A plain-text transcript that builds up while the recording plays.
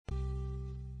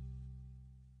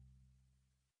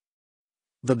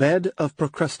The Bed of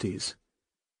Procrustes,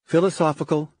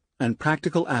 Philosophical and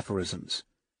Practical Aphorisms,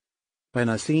 by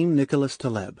Nassim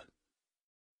Taleb.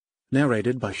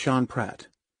 Narrated by Sean Pratt.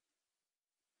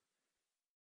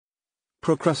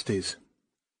 Procrustes.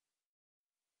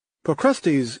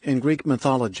 Procrustes, in Greek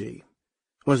mythology,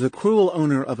 was the cruel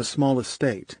owner of a small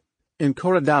estate in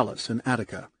Korydallus in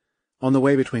Attica, on the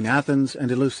way between Athens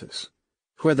and Eleusis,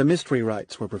 where the mystery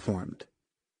rites were performed.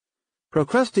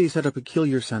 Procrustes had a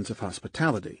peculiar sense of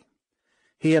hospitality.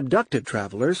 He abducted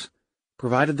travelers,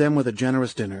 provided them with a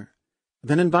generous dinner,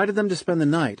 then invited them to spend the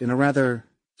night in a rather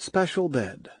special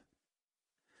bed.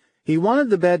 He wanted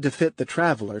the bed to fit the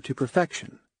traveler to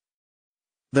perfection.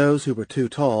 Those who were too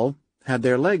tall had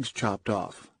their legs chopped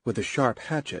off with a sharp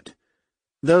hatchet.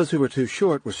 Those who were too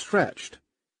short were stretched.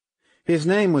 His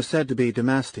name was said to be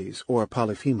Damastes or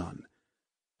Polyphemus,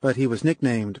 but he was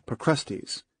nicknamed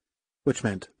Procrustes, which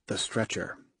meant the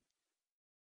stretcher.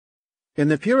 In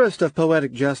the purest of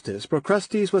poetic justice,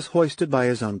 Procrustes was hoisted by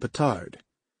his own petard.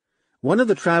 One of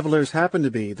the travelers happened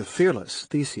to be the fearless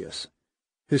Theseus,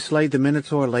 who slayed the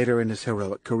Minotaur later in his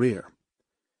heroic career.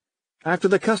 After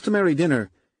the customary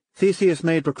dinner, Theseus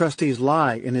made Procrustes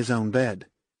lie in his own bed.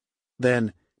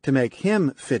 Then, to make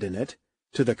him fit in it,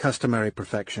 to the customary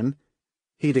perfection,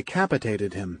 he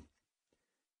decapitated him.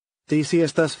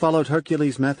 Theseus thus followed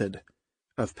Hercules' method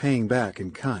of paying back in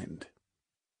kind.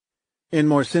 In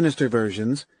more sinister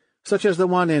versions, such as the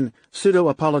one in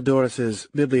Pseudo-Apollodorus's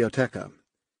Bibliotheca,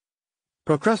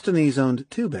 Procrustes owned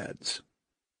two beds,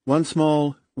 one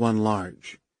small, one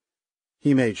large.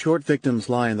 He made short victims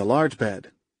lie in the large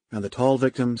bed, and the tall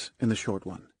victims in the short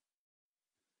one.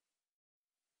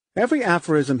 Every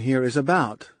aphorism here is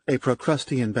about a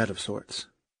Procrustean bed of sorts.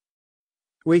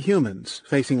 We humans,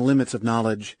 facing limits of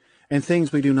knowledge and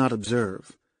things we do not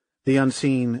observe, the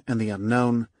unseen and the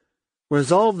unknown,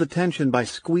 resolve the tension by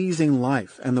squeezing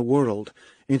life and the world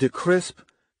into crisp,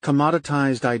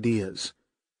 commoditized ideas,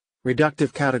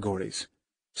 reductive categories,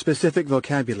 specific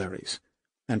vocabularies,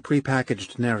 and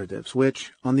prepackaged narratives,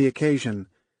 which, on the occasion,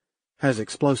 has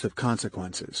explosive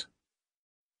consequences.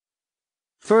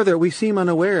 Further, we seem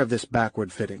unaware of this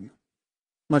backward fitting,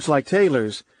 much like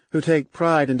tailors who take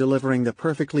pride in delivering the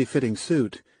perfectly fitting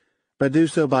suit, but do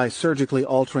so by surgically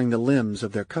altering the limbs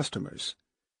of their customers.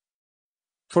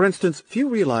 For instance, few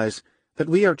realize that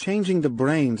we are changing the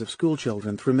brains of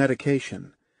schoolchildren through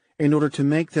medication in order to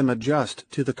make them adjust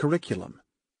to the curriculum,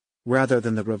 rather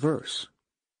than the reverse.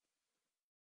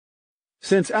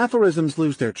 Since aphorisms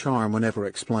lose their charm whenever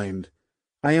explained,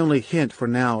 I only hint for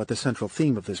now at the central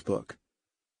theme of this book.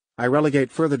 I relegate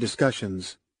further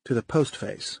discussions to the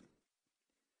postface.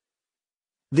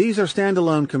 These are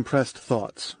standalone compressed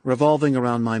thoughts revolving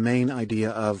around my main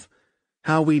idea of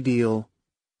how we deal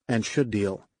and should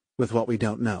deal with what we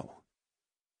don't know.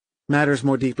 Matters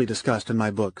more deeply discussed in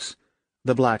my books,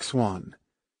 The Black Swan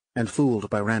and Fooled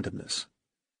by Randomness.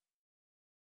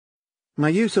 My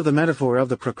use of the metaphor of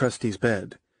the Procrustes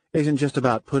bed isn't just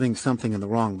about putting something in the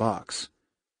wrong box.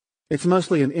 It's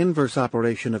mostly an inverse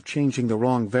operation of changing the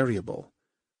wrong variable,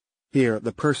 here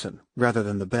the person rather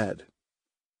than the bed.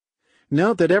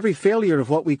 Note that every failure of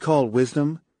what we call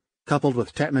wisdom, coupled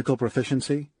with technical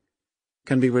proficiency,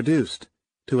 can be reduced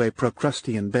to a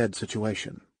Procrustean bed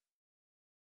situation.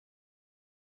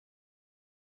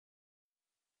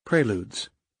 Preludes.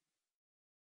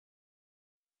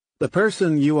 The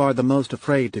person you are the most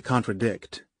afraid to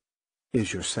contradict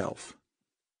is yourself.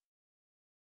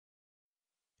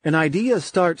 An idea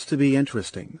starts to be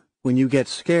interesting when you get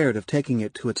scared of taking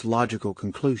it to its logical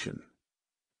conclusion.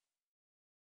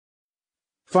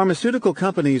 Pharmaceutical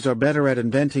companies are better at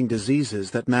inventing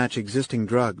diseases that match existing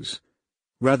drugs,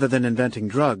 rather than inventing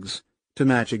drugs to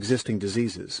match existing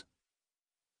diseases.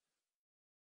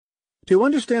 To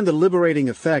understand the liberating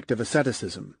effect of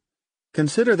asceticism,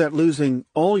 consider that losing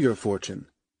all your fortune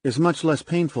is much less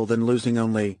painful than losing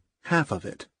only half of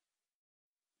it.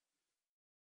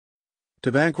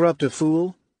 To bankrupt a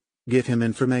fool, give him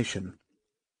information.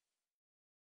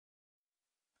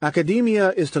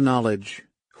 Academia is to knowledge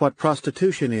what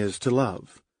prostitution is to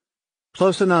love.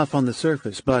 Close enough on the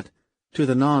surface, but, to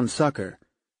the non-sucker,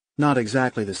 not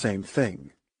exactly the same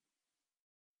thing.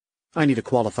 I need a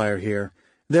qualifier here.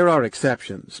 There are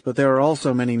exceptions, but there are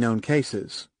also many known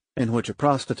cases in which a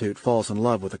prostitute falls in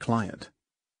love with a client.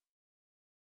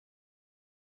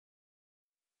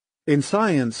 In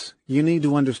science, you need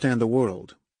to understand the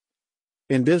world.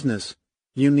 In business,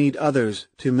 you need others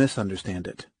to misunderstand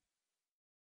it.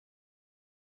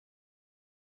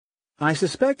 I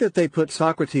suspect that they put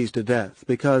Socrates to death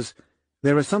because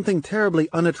there is something terribly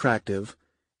unattractive,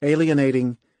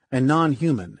 alienating, and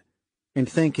non-human in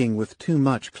thinking with too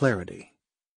much clarity.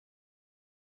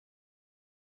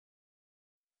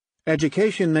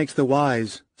 Education makes the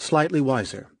wise slightly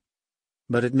wiser,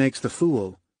 but it makes the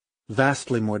fool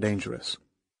vastly more dangerous.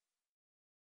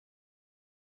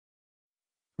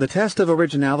 The test of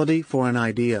originality for an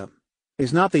idea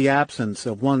is not the absence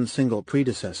of one single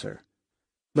predecessor,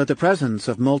 but the presence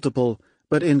of multiple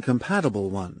but incompatible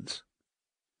ones.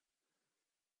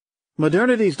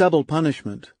 Modernity's double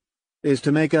punishment is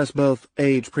to make us both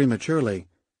age prematurely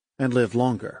and live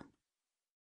longer.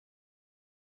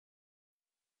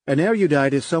 An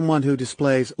erudite is someone who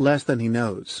displays less than he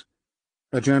knows.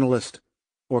 A journalist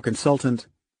or consultant,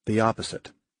 the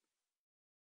opposite.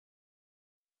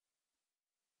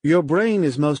 Your brain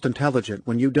is most intelligent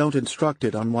when you don't instruct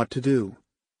it on what to do,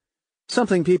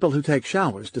 something people who take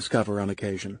showers discover on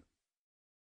occasion.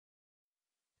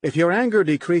 If your anger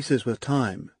decreases with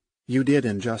time, you did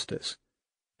injustice.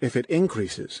 If it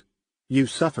increases, you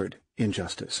suffered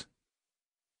injustice.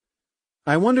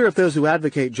 I wonder if those who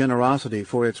advocate generosity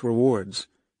for its rewards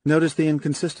notice the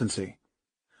inconsistency,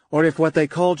 or if what they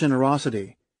call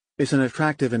generosity is an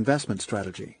attractive investment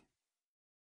strategy.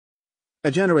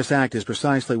 A generous act is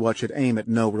precisely what should aim at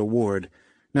no reward,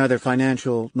 neither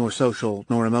financial, nor social,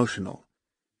 nor emotional.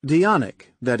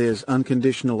 Dionic, that is,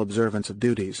 unconditional observance of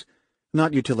duties,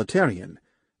 not utilitarian,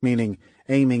 meaning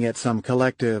aiming at some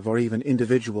collective or even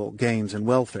individual gains and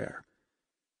welfare.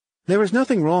 There is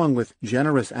nothing wrong with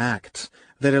generous acts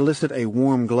that elicit a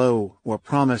warm glow or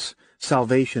promise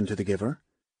salvation to the giver.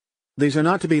 These are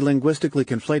not to be linguistically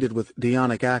conflated with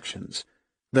Dionic actions,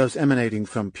 those emanating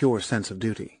from pure sense of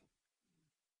duty.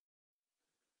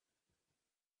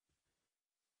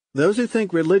 Those who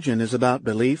think religion is about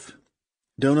belief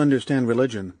don't understand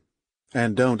religion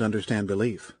and don't understand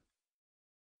belief.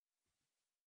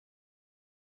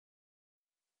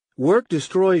 Work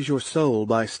destroys your soul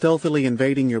by stealthily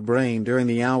invading your brain during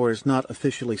the hours not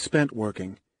officially spent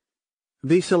working.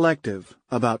 Be selective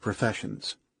about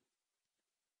professions.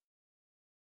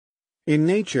 In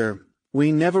nature,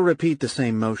 we never repeat the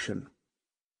same motion.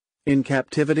 In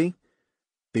captivity,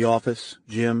 the office,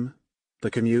 gym, the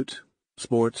commute,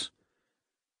 sports,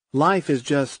 life is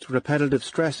just repetitive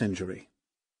stress injury.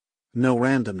 No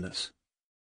randomness.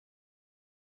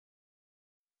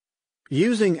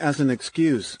 Using as an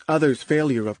excuse others'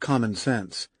 failure of common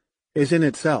sense is in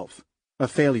itself a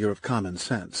failure of common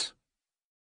sense.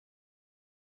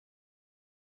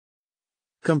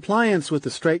 Compliance with the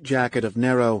straitjacket of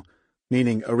narrow,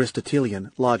 meaning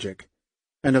Aristotelian, logic,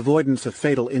 and avoidance of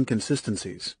fatal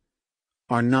inconsistencies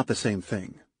are not the same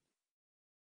thing.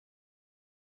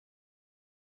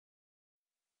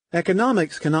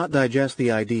 Economics cannot digest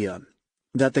the idea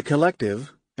that the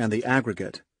collective and the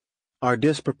aggregate are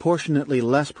disproportionately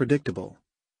less predictable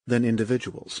than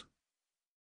individuals.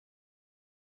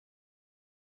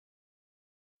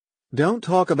 Don't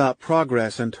talk about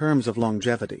progress in terms of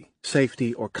longevity,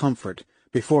 safety, or comfort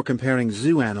before comparing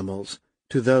zoo animals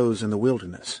to those in the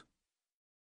wilderness.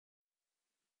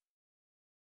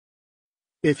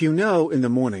 If you know in the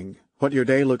morning what your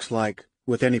day looks like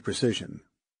with any precision,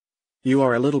 you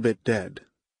are a little bit dead.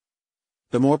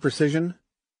 The more precision,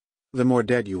 the more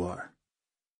dead you are.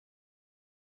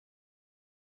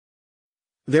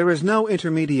 There is no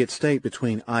intermediate state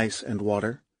between ice and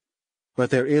water,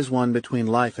 but there is one between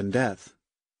life and death: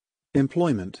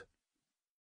 employment.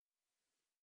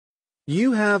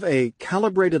 You have a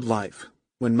calibrated life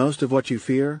when most of what you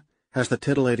fear has the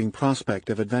titillating prospect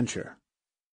of adventure.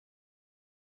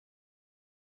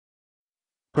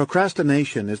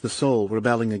 Procrastination is the soul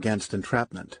rebelling against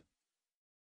entrapment.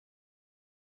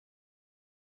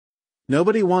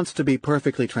 Nobody wants to be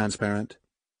perfectly transparent,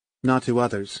 not to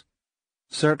others,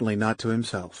 certainly not to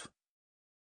himself.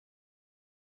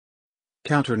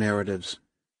 Counter-narratives.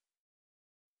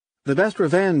 The best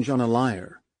revenge on a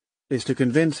liar is to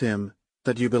convince him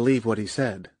that you believe what he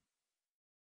said.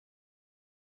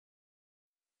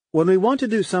 When we want to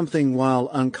do something while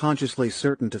unconsciously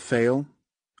certain to fail,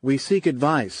 we seek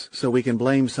advice so we can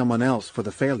blame someone else for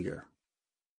the failure.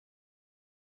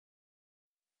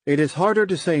 It is harder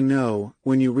to say no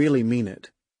when you really mean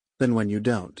it than when you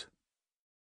don't.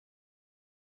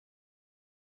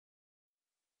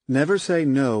 Never say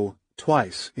no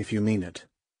twice if you mean it.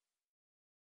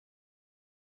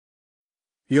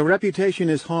 Your reputation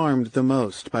is harmed the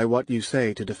most by what you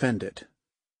say to defend it.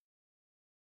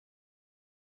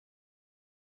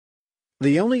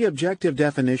 The only objective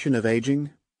definition of aging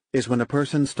is when a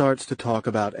person starts to talk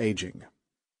about aging.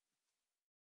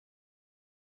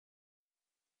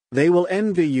 They will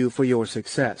envy you for your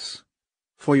success,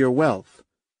 for your wealth,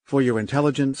 for your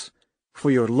intelligence,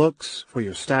 for your looks, for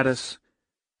your status,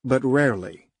 but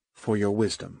rarely for your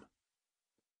wisdom.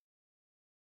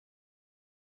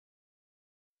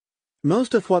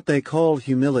 Most of what they call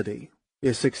humility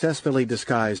is successfully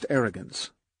disguised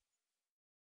arrogance.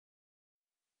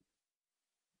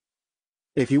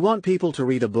 If you want people to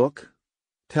read a book,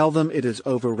 tell them it is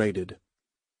overrated.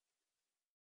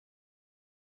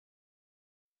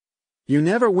 You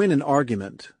never win an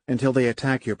argument until they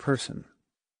attack your person.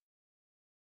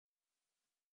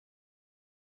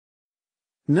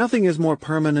 Nothing is more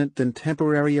permanent than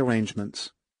temporary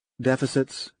arrangements,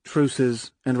 deficits,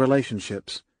 truces, and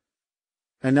relationships,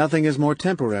 and nothing is more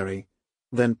temporary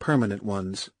than permanent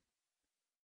ones.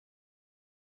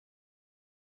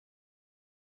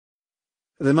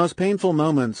 The most painful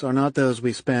moments are not those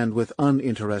we spend with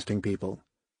uninteresting people.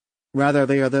 Rather,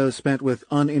 they are those spent with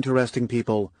uninteresting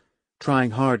people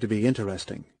trying hard to be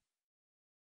interesting.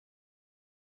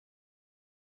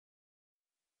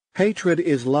 Hatred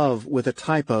is love with a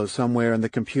typo somewhere in the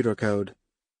computer code.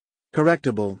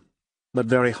 Correctable, but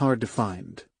very hard to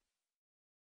find.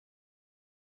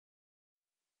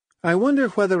 I wonder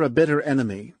whether a bitter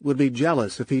enemy would be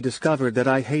jealous if he discovered that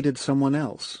I hated someone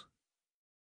else.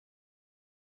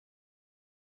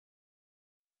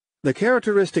 The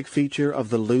characteristic feature of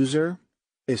the loser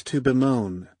is to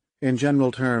bemoan, in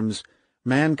general terms,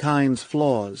 mankind's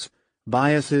flaws,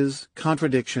 biases,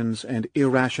 contradictions, and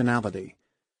irrationality,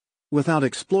 without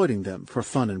exploiting them for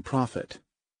fun and profit.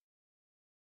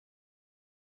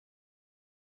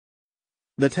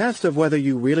 The test of whether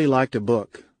you really liked a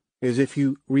book is if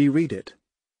you reread it,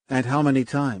 and how many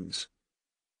times.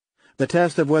 The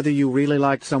test of whether you really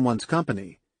liked someone's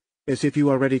company is if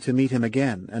you are ready to meet him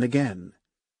again and again.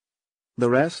 The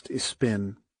rest is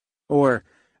spin, or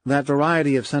that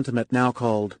variety of sentiment now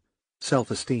called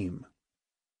self-esteem.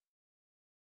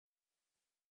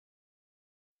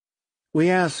 We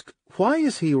ask, why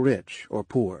is he rich or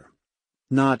poor?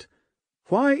 Not,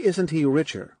 why isn't he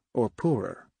richer or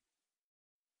poorer?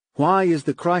 Why is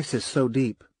the crisis so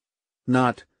deep?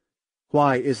 Not,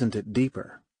 why isn't it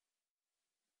deeper?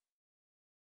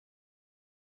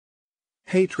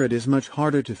 Hatred is much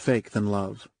harder to fake than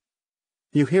love.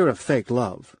 You hear of fake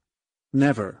love,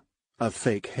 never of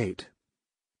fake hate.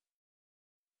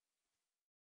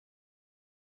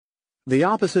 The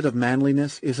opposite of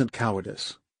manliness isn't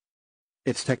cowardice.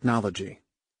 It's technology.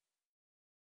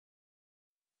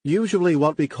 Usually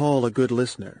what we call a good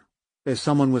listener is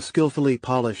someone with skillfully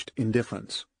polished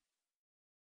indifference.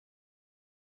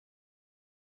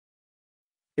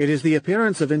 It is the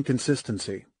appearance of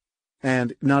inconsistency,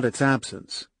 and not its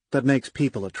absence, that makes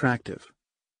people attractive.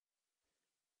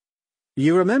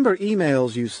 You remember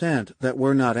emails you sent that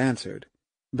were not answered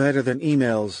better than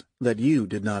emails that you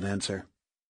did not answer.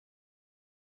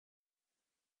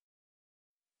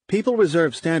 People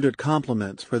reserve standard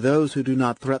compliments for those who do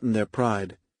not threaten their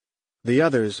pride. The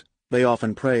others they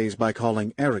often praise by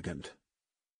calling arrogant.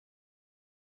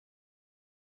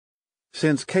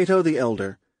 Since Cato the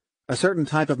Elder, a certain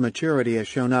type of maturity has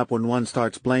shown up when one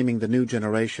starts blaming the new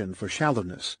generation for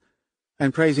shallowness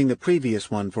and praising the previous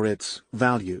one for its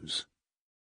values.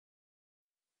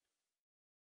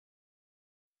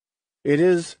 It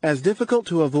is as difficult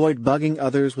to avoid bugging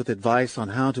others with advice on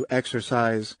how to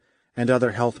exercise and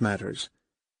other health matters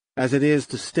as it is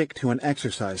to stick to an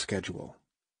exercise schedule.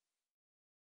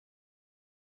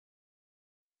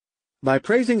 By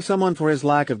praising someone for his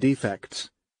lack of defects,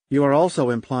 you are also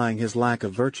implying his lack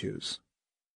of virtues.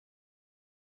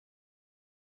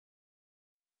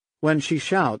 When she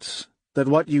shouts that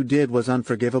what you did was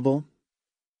unforgivable,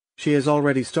 she has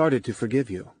already started to forgive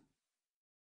you.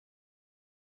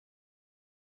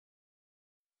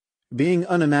 Being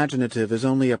unimaginative is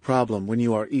only a problem when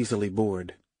you are easily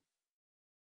bored.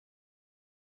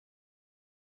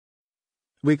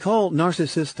 We call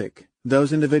narcissistic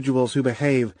those individuals who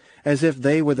behave as if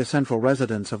they were the central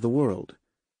residents of the world.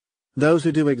 Those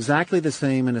who do exactly the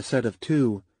same in a set of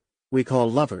two we call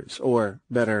lovers, or,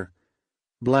 better,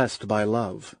 blessed by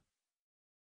love.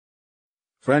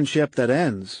 Friendship that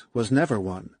ends was never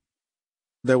one.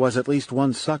 There was at least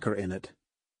one sucker in it.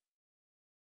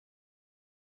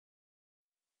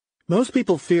 Most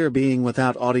people fear being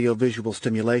without audio-visual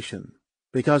stimulation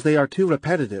because they are too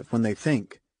repetitive when they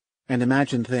think and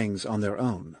imagine things on their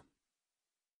own.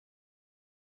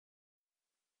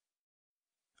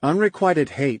 Unrequited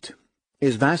hate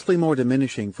is vastly more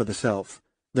diminishing for the self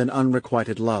than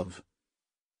unrequited love.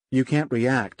 You can't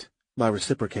react by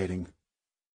reciprocating.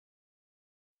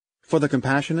 For the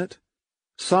compassionate,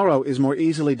 sorrow is more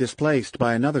easily displaced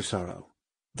by another sorrow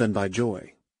than by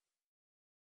joy.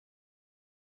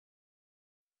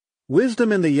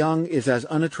 Wisdom in the young is as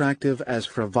unattractive as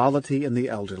frivolity in the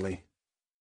elderly.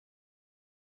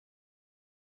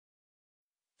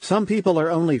 Some people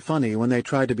are only funny when they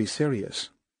try to be serious.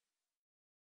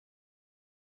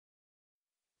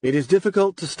 It is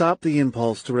difficult to stop the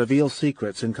impulse to reveal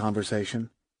secrets in conversation,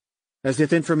 as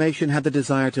if information had the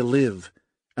desire to live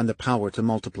and the power to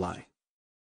multiply.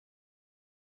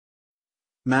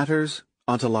 Matters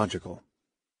ontological.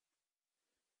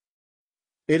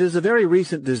 It is a very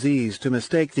recent disease to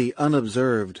mistake the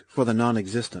unobserved for the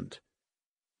non-existent,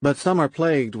 but some are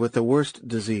plagued with the worst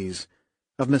disease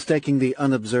of mistaking the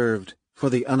unobserved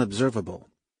for the unobservable.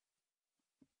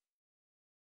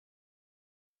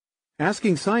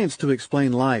 Asking science to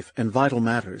explain life and vital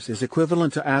matters is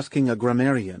equivalent to asking a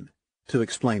grammarian to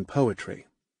explain poetry.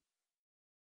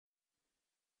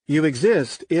 You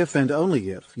exist if and only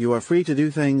if you are free to do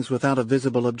things without a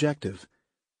visible objective,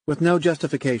 with no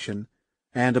justification,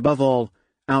 and above all,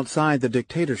 outside the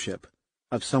dictatorship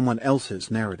of someone else's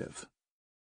narrative.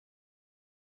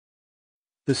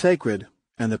 The sacred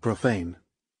and the profane.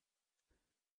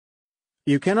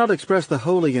 You cannot express the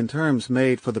holy in terms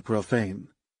made for the profane,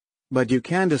 but you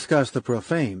can discuss the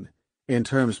profane in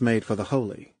terms made for the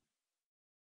holy.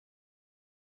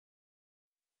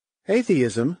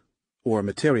 Atheism, or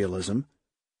materialism,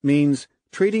 means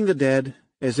treating the dead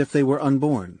as if they were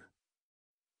unborn.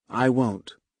 I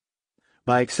won't.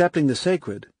 By accepting the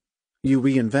sacred, you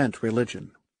reinvent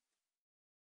religion.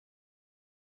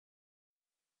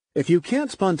 If you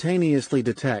can't spontaneously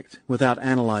detect, without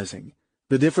analyzing,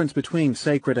 the difference between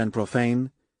sacred and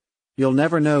profane, you'll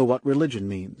never know what religion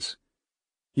means.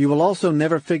 You will also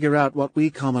never figure out what we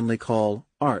commonly call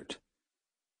art.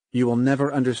 You will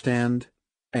never understand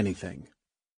anything.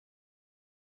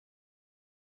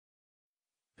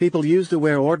 People used to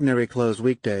wear ordinary clothes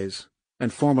weekdays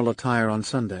and formal attire on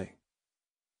Sunday.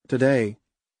 Today,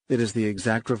 it is the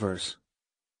exact reverse.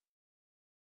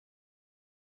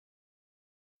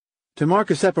 To mark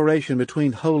a separation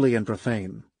between holy and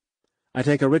profane, I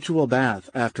take a ritual bath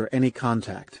after any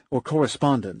contact or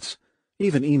correspondence,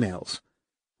 even emails,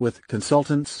 with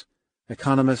consultants,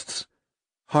 economists,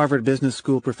 Harvard Business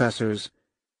School professors,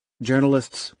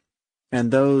 journalists,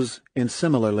 and those in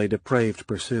similarly depraved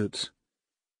pursuits.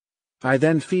 I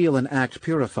then feel and act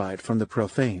purified from the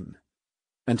profane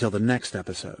until the next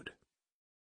episode.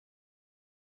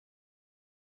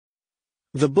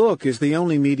 The book is the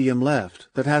only medium left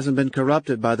that hasn't been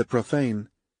corrupted by the profane.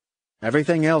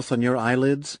 Everything else on your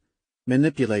eyelids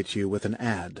manipulates you with an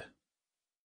ad.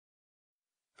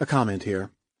 A comment here.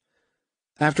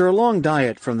 After a long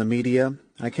diet from the media,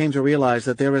 I came to realize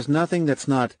that there is nothing that's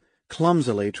not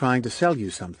clumsily trying to sell you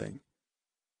something.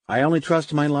 I only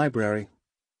trust my library.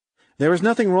 There is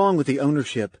nothing wrong with the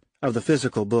ownership of the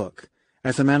physical book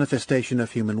as a manifestation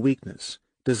of human weakness,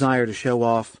 desire to show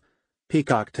off,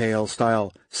 peacock tail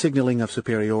style signaling of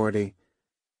superiority.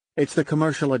 It's the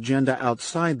commercial agenda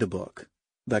outside the book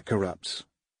that corrupts.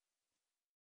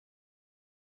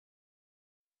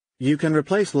 You can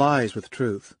replace lies with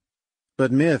truth,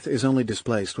 but myth is only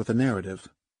displaced with a narrative.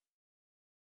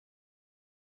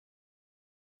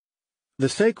 The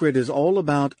sacred is all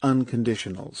about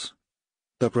unconditionals.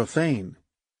 The profane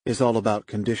is all about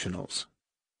conditionals.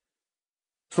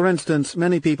 For instance,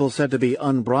 many people said to be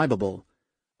unbribable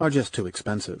are just too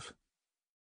expensive.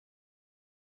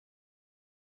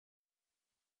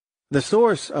 The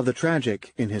source of the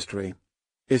tragic in history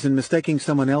is in mistaking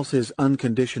someone else's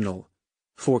unconditional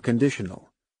for conditional,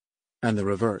 and the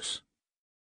reverse.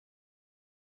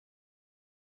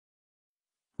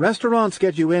 Restaurants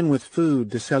get you in with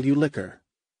food to sell you liquor.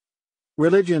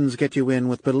 Religions get you in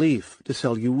with belief to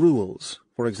sell you rules,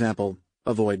 for example,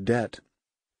 avoid debt.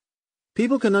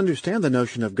 People can understand the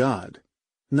notion of God,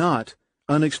 not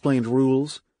unexplained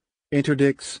rules,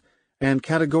 interdicts, and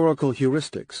categorical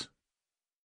heuristics.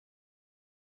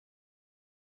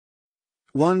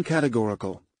 1.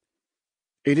 Categorical.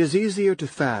 It is easier to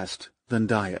fast than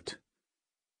diet.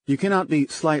 You cannot be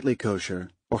slightly kosher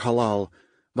or halal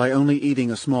by only eating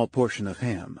a small portion of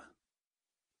ham.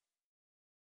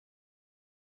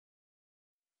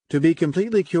 To be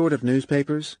completely cured of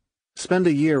newspapers, spend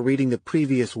a year reading the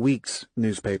previous week's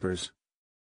newspapers.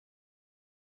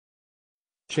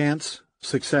 Chance,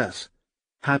 success,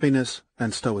 happiness,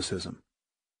 and stoicism.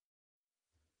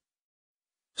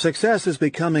 Success is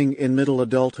becoming in middle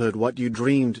adulthood what you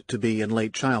dreamed to be in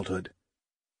late childhood.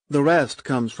 The rest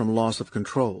comes from loss of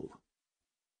control.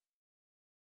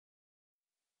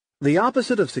 The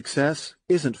opposite of success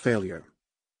isn't failure.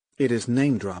 It is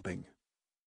name-dropping.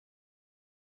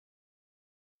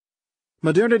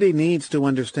 Modernity needs to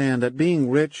understand that being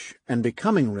rich and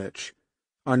becoming rich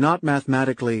are not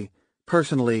mathematically,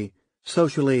 personally,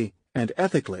 socially, and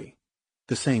ethically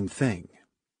the same thing.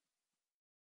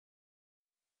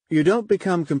 You don't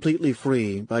become completely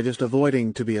free by just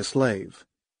avoiding to be a slave.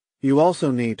 You also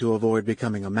need to avoid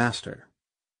becoming a master.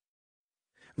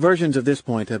 Versions of this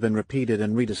point have been repeated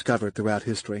and rediscovered throughout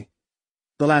history,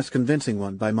 the last convincing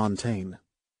one by Montaigne.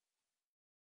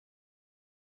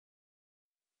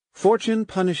 Fortune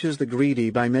punishes the greedy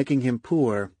by making him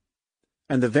poor,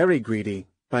 and the very greedy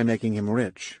by making him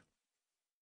rich.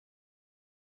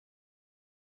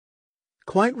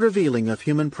 Quite revealing of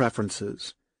human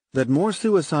preferences, that more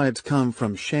suicides come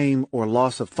from shame or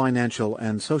loss of financial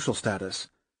and social status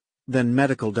than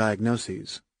medical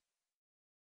diagnoses.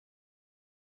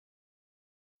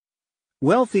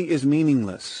 Wealthy is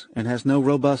meaningless and has no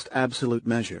robust absolute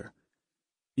measure.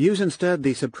 Use instead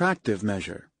the subtractive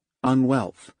measure,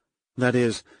 unwealth, that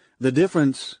is, the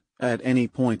difference, at any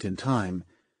point in time,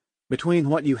 between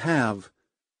what you have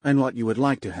and what you would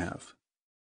like to have.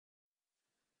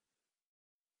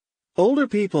 Older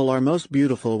people are most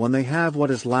beautiful when they have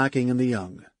what is lacking in the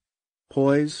young: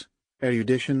 poise,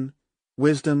 erudition,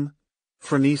 wisdom,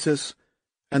 phronesis,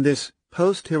 and this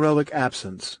post-heroic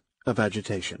absence of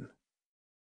agitation.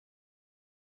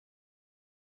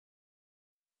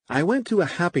 I went to a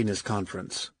happiness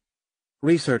conference.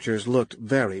 Researchers looked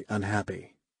very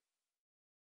unhappy.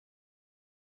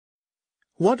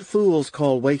 What fools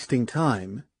call wasting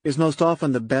time is most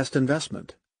often the best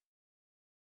investment.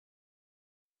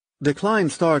 Decline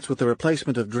starts with the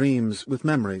replacement of dreams with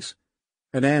memories,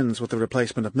 and ends with the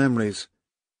replacement of memories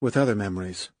with other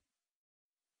memories.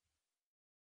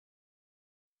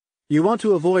 You want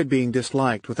to avoid being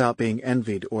disliked without being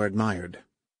envied or admired.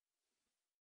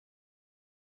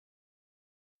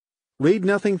 Read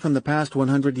nothing from the past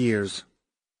 100 years.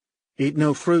 Eat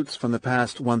no fruits from the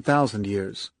past 1,000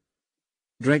 years.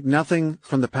 Drink nothing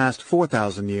from the past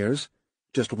 4,000 years,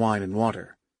 just wine and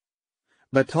water.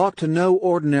 But talk to no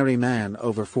ordinary man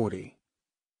over 40.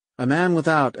 A man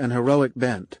without an heroic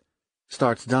bent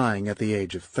starts dying at the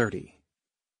age of 30.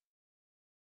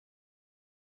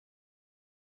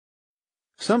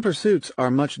 Some pursuits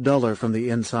are much duller from the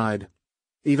inside.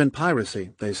 Even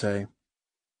piracy, they say.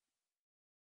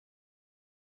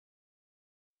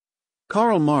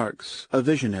 Karl Marx, a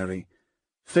visionary,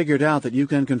 figured out that you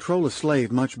can control a slave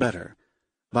much better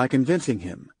by convincing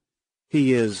him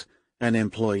he is an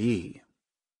employee.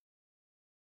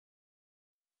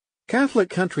 Catholic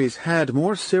countries had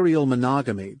more serial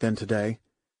monogamy than today,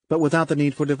 but without the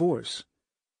need for divorce.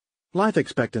 Life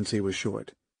expectancy was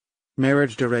short.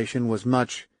 Marriage duration was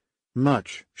much,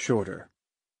 much shorter.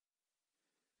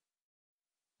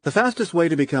 The fastest way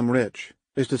to become rich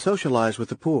is to socialize with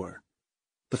the poor.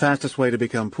 The fastest way to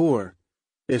become poor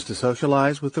is to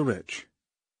socialize with the rich.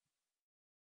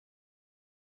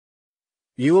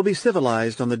 You will be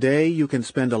civilized on the day you can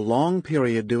spend a long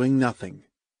period doing nothing,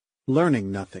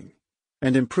 learning nothing,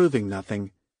 and improving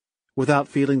nothing without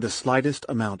feeling the slightest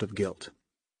amount of guilt.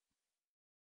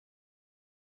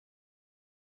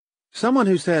 Someone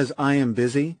who says, "I am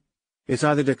busy," is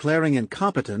either declaring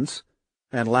incompetence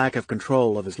and lack of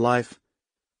control of his life,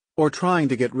 or trying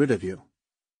to get rid of you.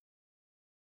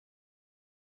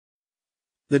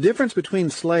 The difference between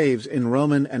slaves in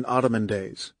Roman and Ottoman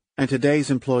days and today's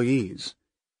employees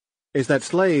is that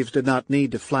slaves did not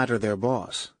need to flatter their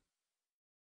boss.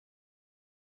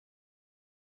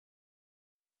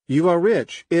 You are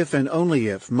rich if and only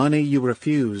if money you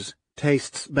refuse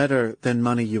tastes better than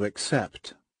money you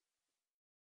accept.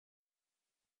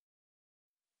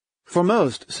 For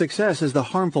most, success is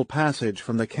the harmful passage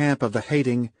from the camp of the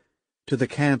hating to the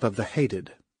camp of the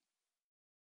hated.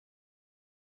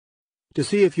 To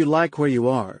see if you like where you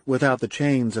are without the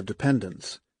chains of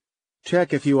dependence,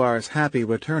 check if you are as happy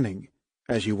returning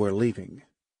as you were leaving.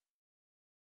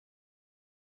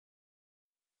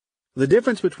 The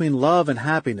difference between love and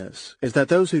happiness is that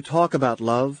those who talk about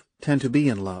love tend to be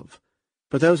in love,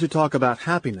 but those who talk about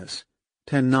happiness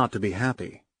tend not to be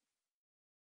happy.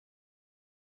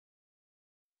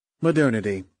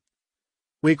 Modernity.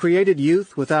 We created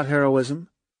youth without heroism,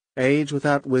 age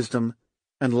without wisdom,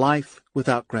 and life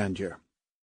without grandeur.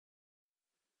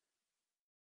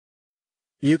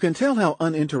 You can tell how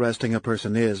uninteresting a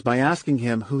person is by asking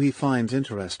him who he finds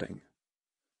interesting.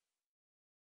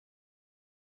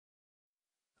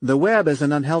 The web is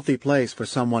an unhealthy place for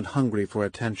someone hungry for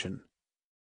attention.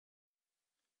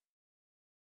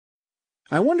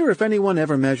 I wonder if anyone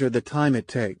ever measured the time it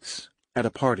takes, at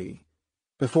a party,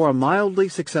 before a mildly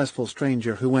successful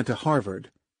stranger who went to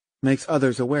Harvard makes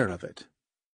others aware of it.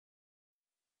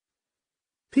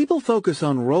 People focus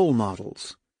on role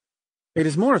models. It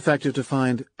is more effective to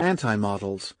find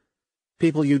anti-models,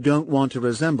 people you don't want to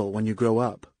resemble when you grow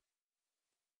up.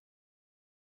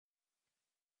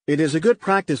 It is a good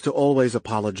practice to always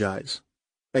apologize,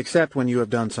 except when you have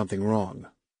done something wrong.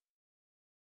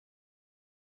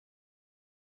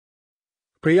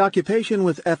 Preoccupation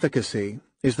with efficacy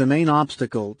is the main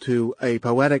obstacle to a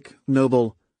poetic,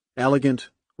 noble,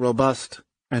 elegant, robust,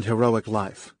 and heroic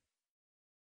life.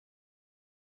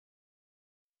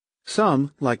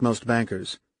 Some, like most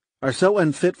bankers, are so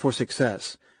unfit for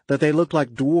success that they look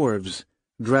like dwarves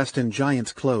dressed in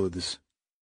giants' clothes.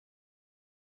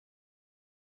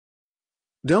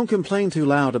 Don't complain too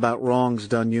loud about wrongs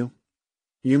done you.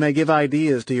 You may give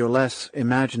ideas to your less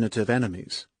imaginative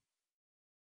enemies.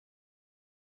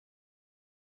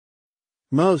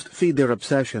 Most feed their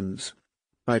obsessions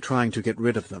by trying to get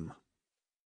rid of them.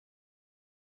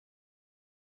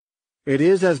 It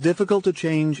is as difficult to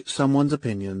change someone's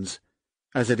opinions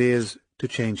as it is to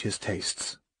change his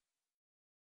tastes.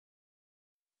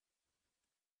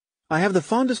 I have the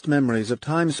fondest memories of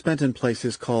time spent in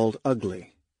places called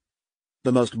ugly,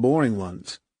 the most boring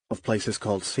ones of places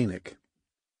called scenic.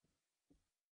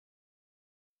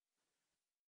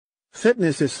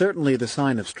 Fitness is certainly the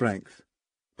sign of strength,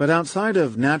 but outside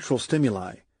of natural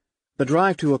stimuli, the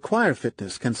drive to acquire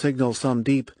fitness can signal some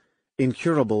deep,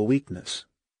 incurable weakness.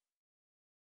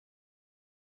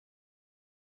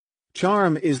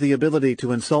 Charm is the ability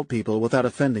to insult people without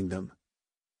offending them.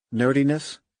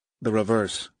 Nerdiness, the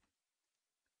reverse.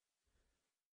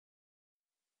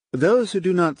 Those who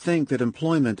do not think that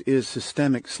employment is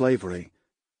systemic slavery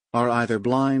are either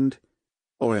blind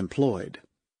or employed.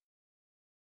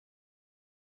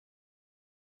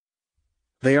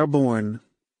 They are born,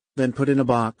 then put in a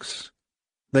box.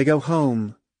 They go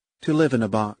home to live in a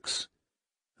box.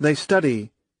 They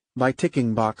study by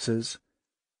ticking boxes.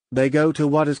 They go to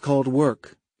what is called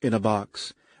work in a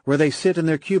box, where they sit in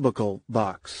their cubicle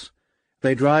box.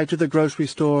 They drive to the grocery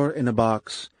store in a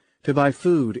box, to buy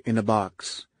food in a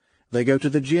box. They go to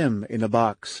the gym in a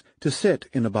box, to sit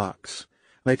in a box.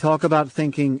 They talk about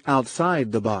thinking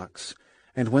outside the box,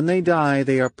 and when they die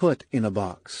they are put in a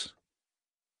box.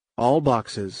 All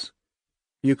boxes,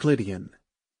 Euclidean,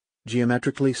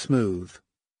 geometrically smooth,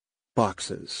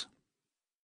 boxes.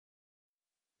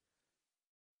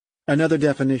 Another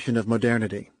definition of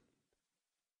modernity.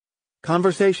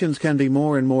 Conversations can be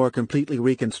more and more completely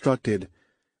reconstructed,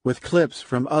 with clips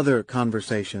from other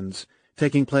conversations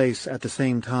taking place at the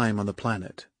same time on the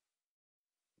planet.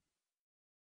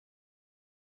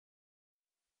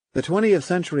 The 20th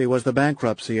century was the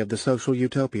bankruptcy of the social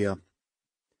utopia.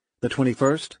 The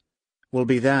 21st will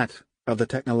be that of the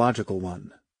technological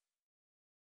one.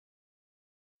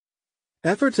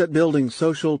 Efforts at building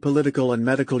social, political, and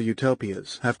medical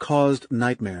utopias have caused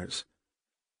nightmares.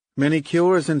 Many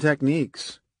cures and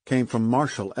techniques came from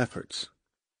martial efforts.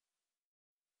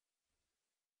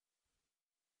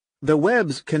 The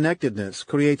web's connectedness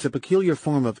creates a peculiar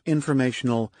form of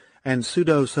informational and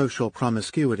pseudo-social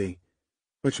promiscuity,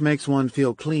 which makes one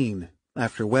feel clean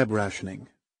after web rationing.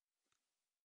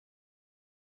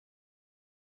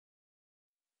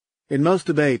 In most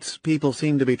debates, people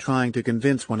seem to be trying to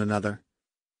convince one another,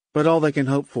 but all they can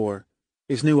hope for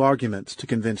is new arguments to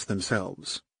convince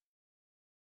themselves.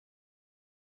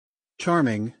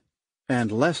 Charming and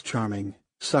less charming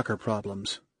sucker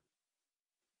problems.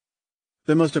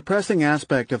 The most depressing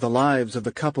aspect of the lives of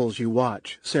the couples you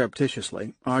watch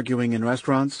surreptitiously arguing in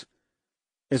restaurants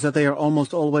is that they are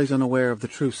almost always unaware of the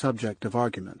true subject of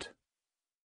argument.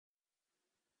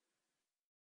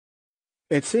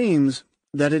 It seems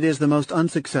that it is the most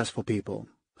unsuccessful people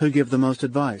who give the most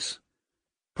advice,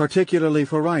 particularly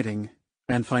for writing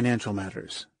and financial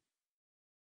matters.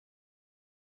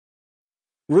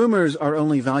 Rumors are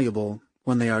only valuable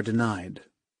when they are denied.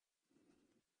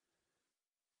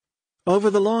 Over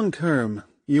the long term,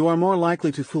 you are more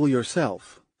likely to fool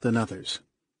yourself than others.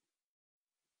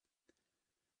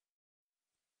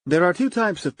 There are two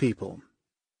types of people,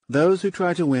 those who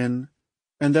try to win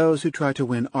and those who try to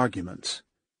win arguments.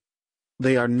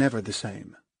 They are never the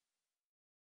same.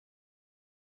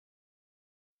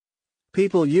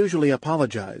 People usually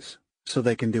apologize so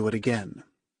they can do it again.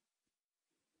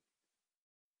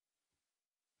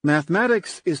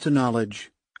 Mathematics is to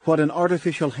knowledge what an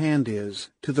artificial hand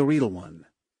is to the real one.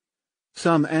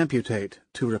 Some amputate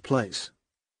to replace.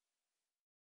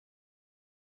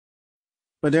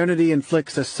 Modernity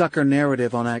inflicts a sucker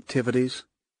narrative on activities.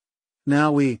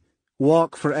 Now we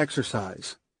walk for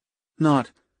exercise,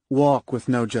 not walk with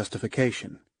no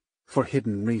justification, for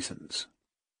hidden reasons.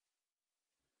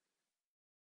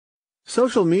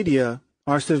 Social media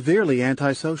are severely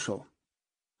antisocial.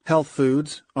 Health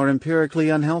foods are empirically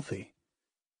unhealthy.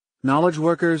 Knowledge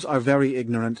workers are very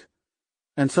ignorant,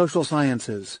 and social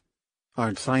sciences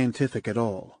aren't scientific at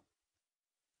all.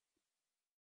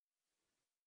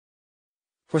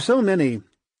 For so many,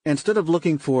 instead of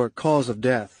looking for cause of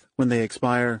death when they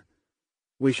expire,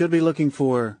 we should be looking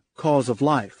for cause of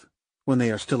life when they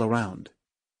are still around.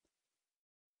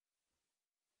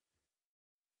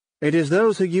 It is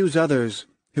those who use others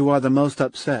who are the most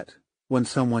upset when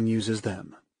someone uses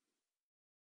them.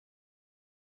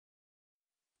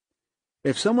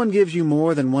 If someone gives you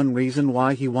more than one reason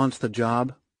why he wants the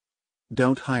job,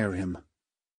 don't hire him.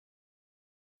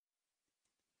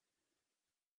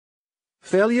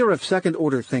 Failure of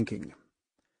second-order thinking.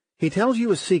 He tells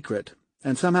you a secret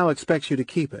and somehow expects you to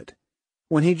keep it,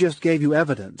 when he just gave you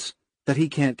evidence that he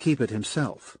can't keep it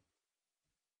himself.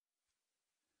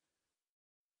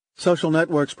 Social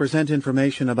networks present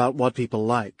information about what people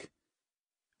like.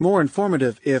 More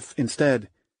informative if, instead,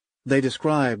 they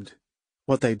described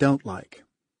what they don't like.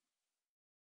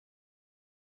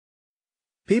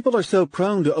 People are so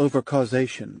prone to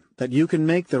overcausation that you can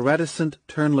make the reticent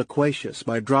turn loquacious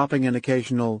by dropping an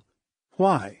occasional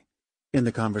 "why" in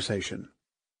the conversation.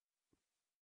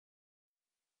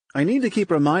 I need to keep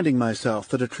reminding myself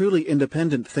that a truly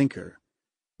independent thinker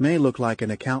may look like an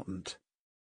accountant.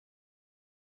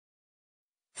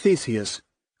 Theseus,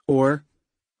 or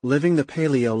Living the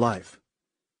Paleo Life.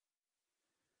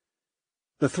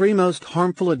 The three most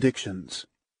harmful addictions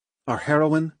are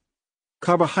heroin,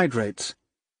 carbohydrates,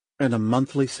 and a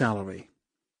monthly salary.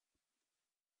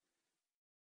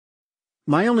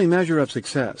 My only measure of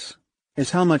success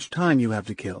is how much time you have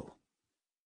to kill.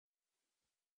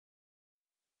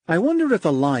 I wonder if a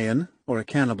lion, or a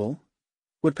cannibal,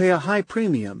 would pay a high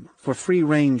premium for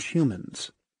free-range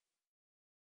humans.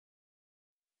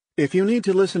 If you need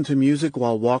to listen to music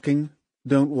while walking,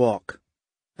 don't walk.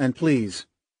 And please,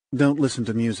 don't listen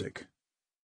to music.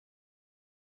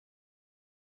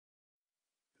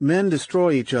 Men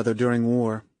destroy each other during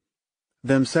war,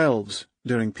 themselves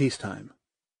during peacetime.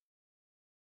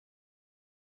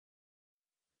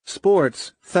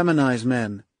 Sports feminize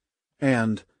men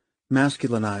and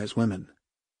masculinize women.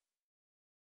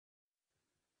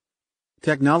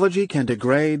 Technology can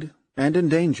degrade and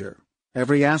endanger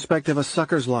every aspect of a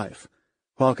sucker's life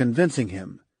while convincing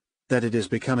him that it is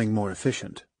becoming more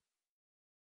efficient.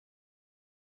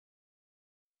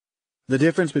 The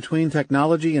difference between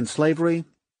technology and slavery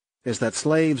is that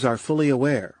slaves are fully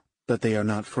aware that they are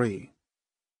not free.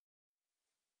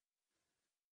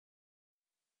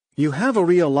 You have a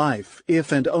real life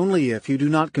if and only if you do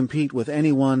not compete with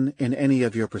anyone in any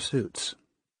of your pursuits.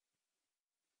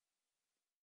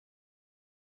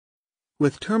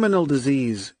 With terminal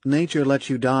disease, nature lets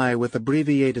you die with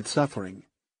abbreviated suffering.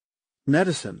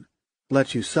 Medicine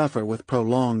lets you suffer with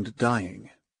prolonged dying.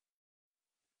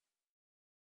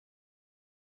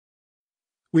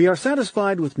 We are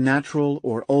satisfied with natural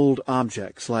or old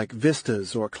objects like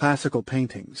vistas or classical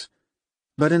paintings,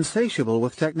 but insatiable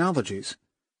with technologies,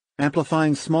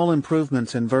 amplifying small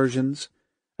improvements in versions,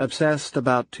 obsessed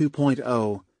about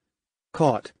 2.0,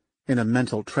 caught in a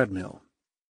mental treadmill.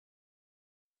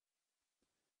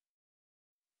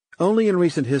 Only in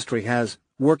recent history has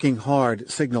working hard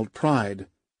signaled pride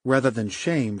rather than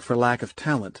shame for lack of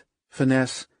talent,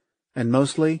 finesse, and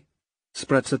mostly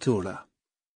sprezzatura.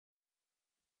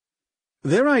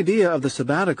 Their idea of the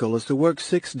sabbatical is to work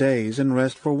 6 days and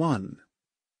rest for 1.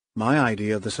 My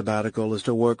idea of the sabbatical is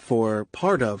to work for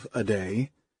part of a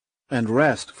day and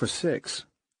rest for 6.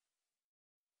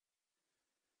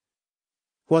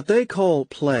 What they call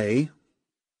play,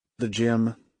 the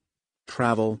gym,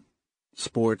 travel,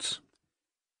 sports,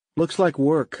 looks like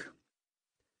work.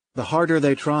 The harder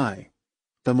they try,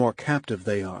 the more captive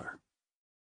they are.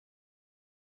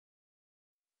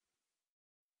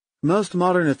 Most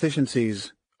modern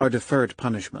efficiencies are deferred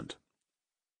punishment.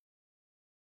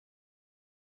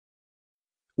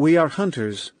 We are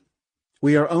hunters.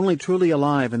 We are only truly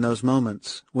alive in those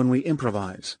moments when we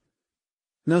improvise.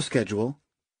 No schedule,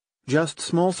 just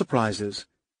small surprises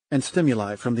and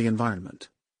stimuli from the environment.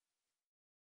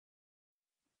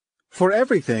 For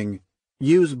everything,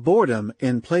 use boredom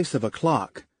in place of a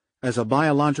clock as a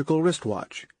biological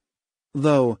wristwatch,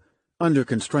 though under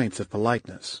constraints of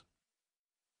politeness.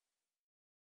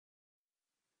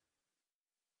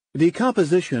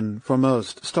 Decomposition, for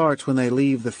most, starts when they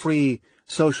leave the free,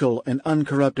 social, and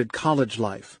uncorrupted college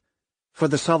life for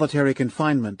the solitary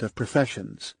confinement of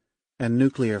professions and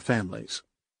nuclear families.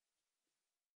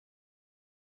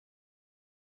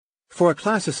 For a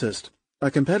classicist,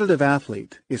 a competitive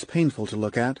athlete is painful to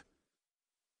look at.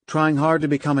 Trying hard to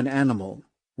become an animal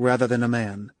rather than a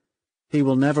man, he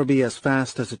will never be as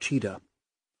fast as a cheetah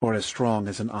or as strong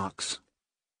as an ox.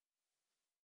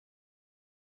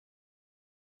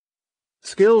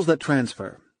 Skills that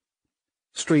transfer: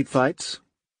 street fights,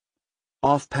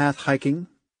 off-path hiking,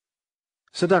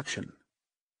 seduction,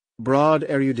 broad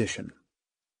erudition.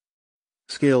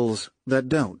 skills that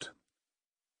don't.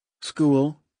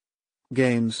 School,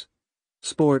 games,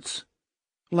 sports,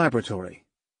 laboratory.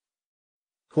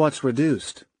 What's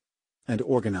reduced and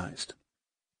organized.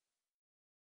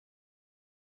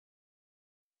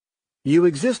 You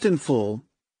exist in full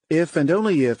if and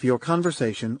only if your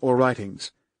conversation or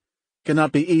writings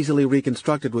cannot be easily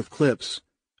reconstructed with clips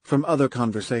from other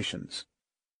conversations.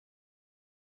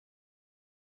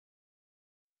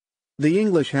 The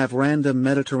English have random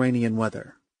Mediterranean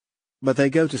weather, but they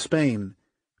go to Spain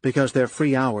because their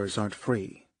free hours aren't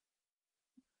free.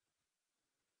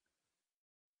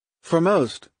 For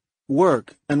most,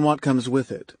 work and what comes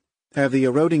with it have the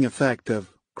eroding effect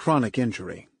of chronic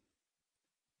injury.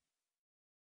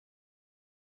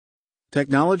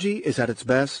 Technology is at its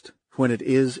best when it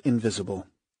is invisible.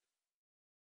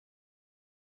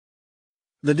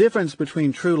 The difference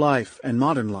between true life and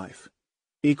modern life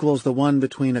equals the one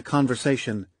between a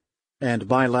conversation and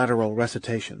bilateral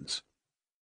recitations.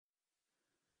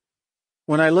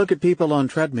 When I look at people on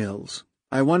treadmills,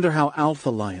 I wonder how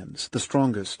alpha lions, the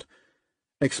strongest,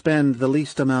 expend the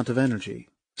least amount of energy,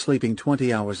 sleeping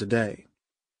 20 hours a day.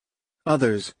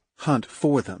 Others hunt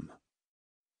for them.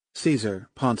 Caesar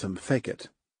pontem fecit.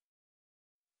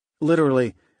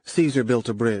 Literally, Caesar built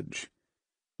a bridge,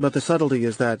 but the subtlety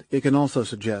is that it can also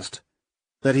suggest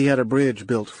that he had a bridge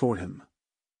built for him.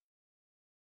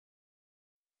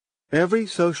 Every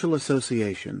social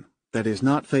association that is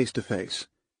not face-to-face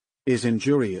is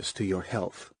injurious to your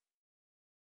health.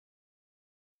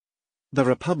 The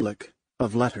Republic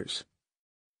of Letters.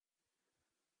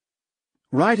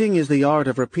 Writing is the art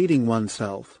of repeating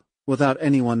oneself without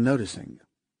anyone noticing.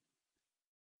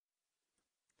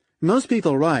 Most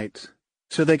people write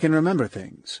so they can remember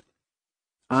things.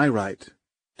 I write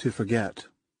to forget.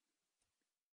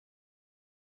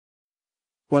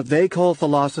 What they call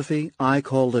philosophy, I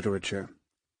call literature.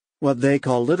 What they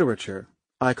call literature,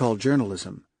 I call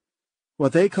journalism.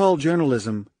 What they call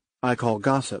journalism, I call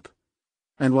gossip.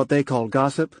 And what they call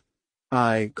gossip,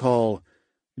 I call,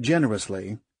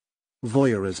 generously,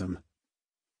 voyeurism.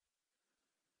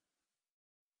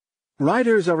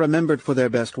 Writers are remembered for their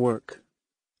best work,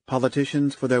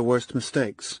 politicians for their worst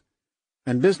mistakes,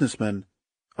 and businessmen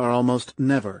are almost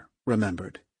never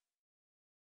remembered.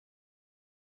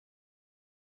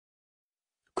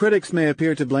 Critics may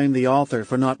appear to blame the author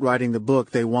for not writing the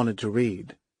book they wanted to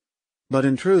read, but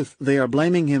in truth they are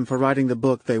blaming him for writing the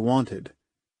book they wanted,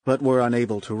 but were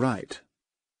unable to write.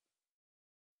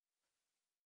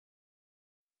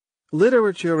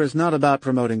 Literature is not about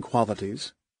promoting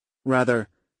qualities, rather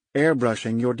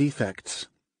airbrushing your defects.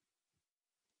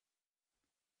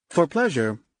 For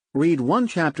pleasure, read one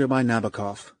chapter by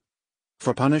Nabokov.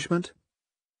 For punishment,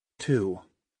 2.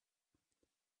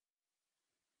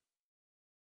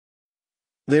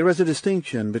 There is a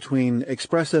distinction between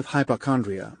expressive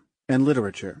hypochondria and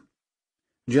literature,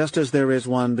 just as there is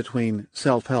one between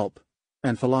self-help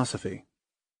and philosophy.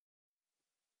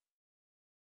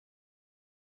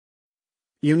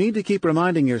 You need to keep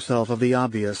reminding yourself of the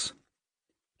obvious.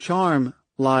 Charm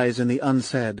lies in the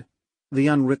unsaid, the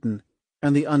unwritten,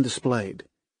 and the undisplayed.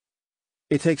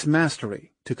 It takes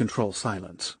mastery to control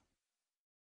silence.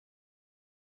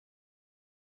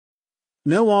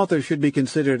 No author should be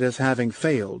considered as having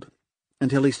failed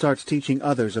until he starts teaching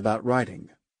others about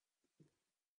writing.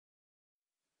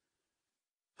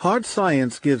 Hard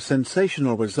science gives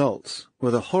sensational results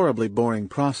with a horribly boring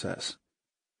process.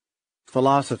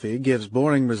 Philosophy gives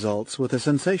boring results with a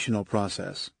sensational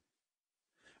process.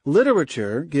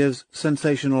 Literature gives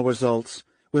sensational results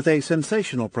with a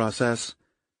sensational process,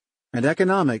 and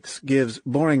economics gives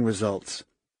boring results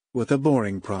with a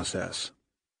boring process.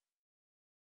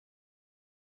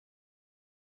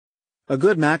 A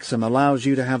good maxim allows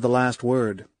you to have the last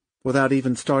word without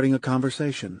even starting a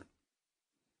conversation.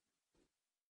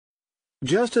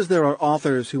 Just as there are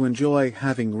authors who enjoy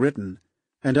having written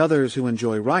and others who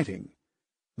enjoy writing,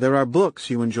 there are books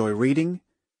you enjoy reading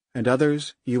and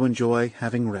others you enjoy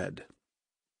having read.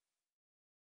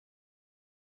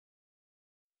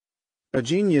 A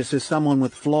genius is someone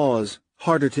with flaws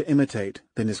harder to imitate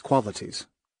than his qualities.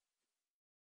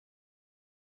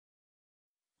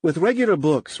 With regular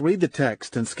books, read the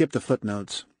text and skip the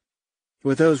footnotes.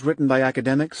 With those written by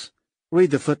academics,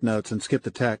 read the footnotes and skip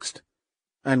the text.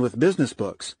 And with business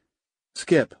books,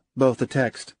 skip both the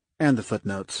text and the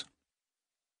footnotes.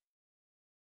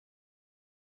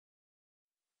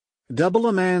 Double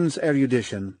a man's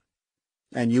erudition,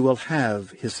 and you will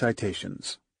have his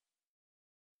citations.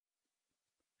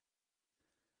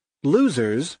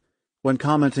 Losers, when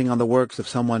commenting on the works of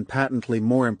someone patently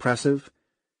more impressive,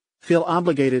 feel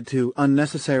obligated to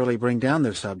unnecessarily bring down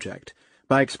their subject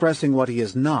by expressing what he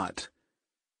is not.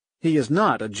 He is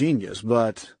not a genius,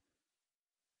 but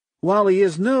while he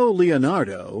is no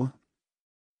Leonardo,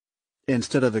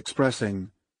 instead of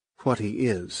expressing what he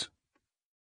is.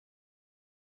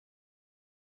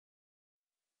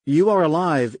 You are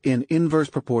alive in inverse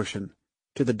proportion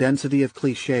to the density of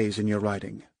clichés in your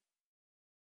writing.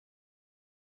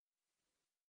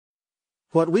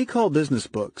 What we call business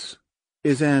books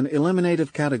is an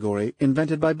eliminative category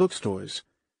invented by bookstores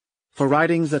for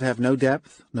writings that have no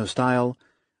depth, no style,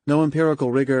 no empirical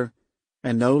rigor,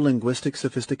 and no linguistic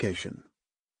sophistication.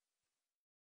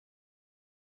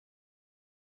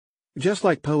 Just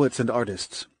like poets and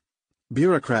artists,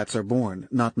 bureaucrats are born,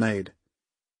 not made.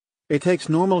 It takes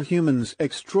normal humans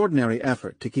extraordinary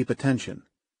effort to keep attention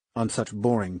on such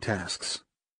boring tasks.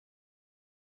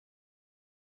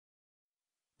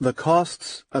 The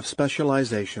costs of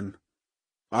specialization.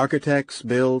 Architects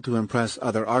build to impress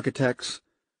other architects.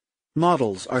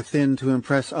 Models are thin to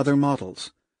impress other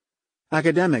models.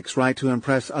 Academics write to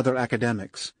impress other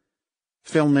academics.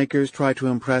 Filmmakers try to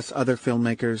impress other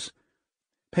filmmakers.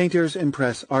 Painters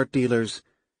impress art dealers.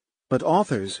 But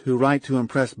authors who write to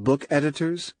impress book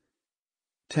editors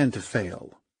tend to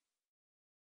fail.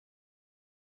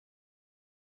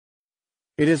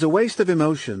 It is a waste of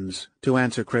emotions to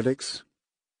answer critics.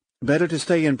 Better to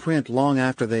stay in print long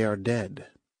after they are dead.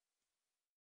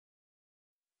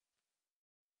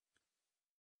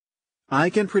 I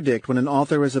can predict when an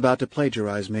author is about to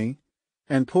plagiarize me,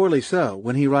 and poorly so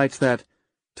when he writes that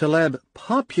Taleb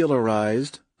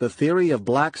popularized the theory of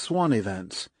black swan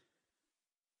events.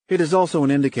 It is also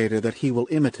an indicator that he will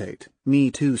imitate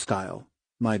Me Too style,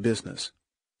 my business.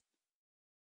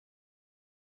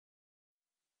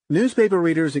 Newspaper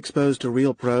readers exposed to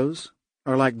real prose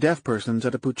are like deaf persons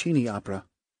at a Puccini opera.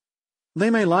 They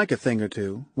may like a thing or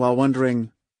two while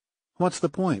wondering, what's the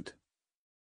point?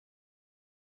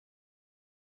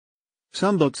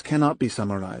 Some books cannot be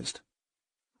summarized.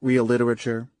 Real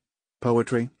literature,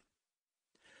 poetry.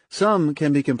 Some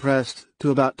can be compressed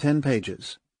to about 10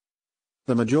 pages.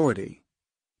 The majority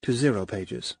to 0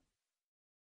 pages.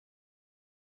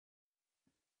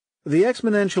 The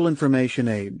exponential information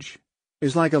age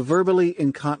is like a verbally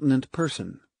incontinent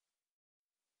person.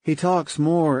 He talks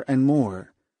more and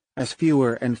more as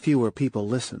fewer and fewer people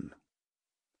listen.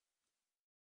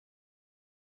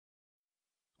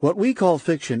 What we call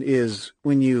fiction is,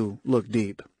 when you look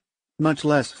deep, much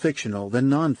less fictional than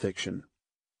non-fiction,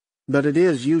 but it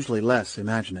is usually less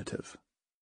imaginative.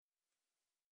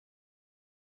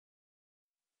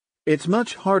 It's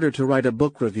much harder to write a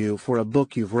book review for a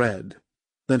book you've read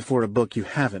than for a book you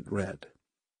haven't read.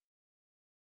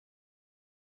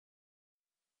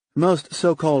 Most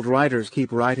so-called writers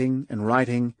keep writing and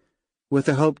writing with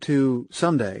the hope to,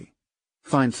 someday,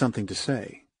 find something to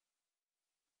say.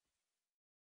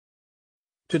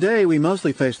 Today we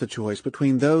mostly face the choice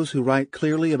between those who write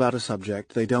clearly about a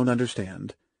subject they don't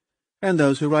understand and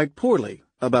those who write poorly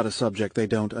about a subject they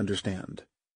don't understand.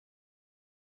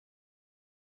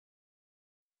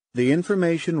 The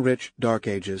Information-Rich Dark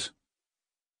Ages.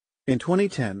 In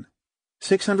 2010,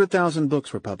 600,000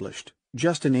 books were published,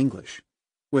 just in English,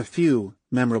 with few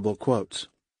memorable quotes.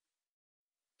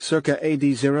 Circa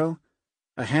AD 0,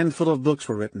 a handful of books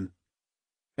were written.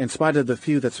 In spite of the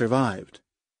few that survived,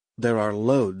 there are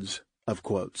loads of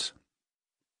quotes.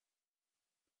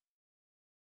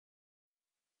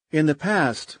 In the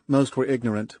past, most were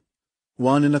ignorant.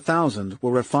 1 in 1,000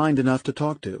 were refined enough to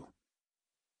talk to.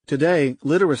 Today,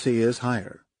 literacy is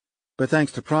higher, but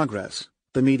thanks to progress,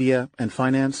 the media, and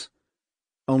finance,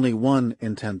 only 1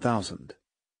 in 10,000.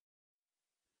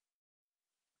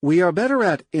 We are better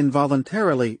at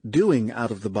involuntarily doing out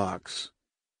of the box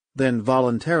than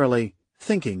voluntarily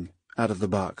thinking out of the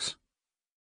box.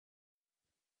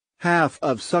 Half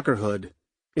of suckerhood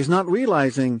is not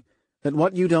realizing that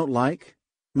what you don't like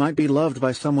might be loved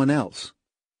by someone else,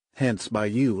 hence by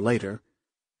you later,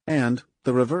 and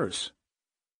the reverse.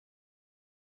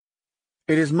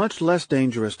 It is much less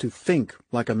dangerous to think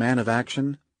like a man of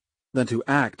action than to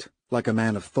act like a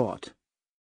man of thought.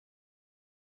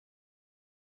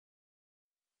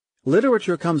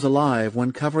 Literature comes alive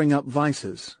when covering up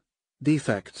vices,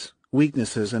 defects,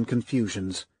 weaknesses, and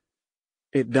confusions.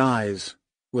 It dies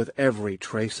with every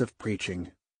trace of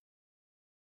preaching.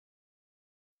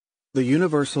 The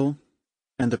universal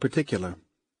and the particular.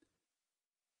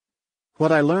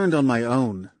 What I learned on my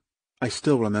own, I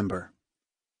still remember.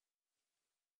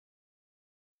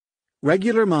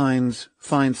 Regular minds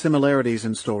find similarities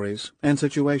in stories and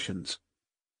situations.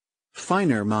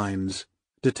 Finer minds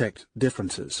detect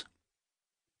differences.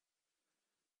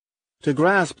 To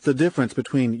grasp the difference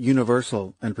between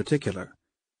universal and particular,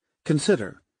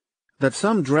 Consider that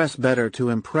some dress better to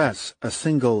impress a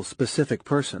single specific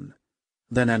person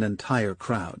than an entire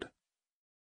crowd.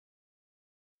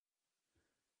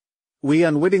 We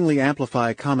unwittingly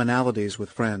amplify commonalities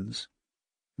with friends,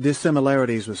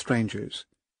 dissimilarities with strangers,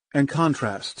 and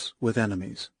contrasts with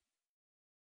enemies.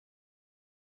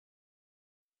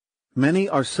 Many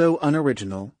are so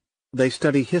unoriginal, they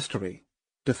study history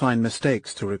to find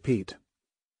mistakes to repeat.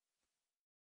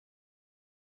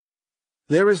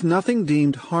 There is nothing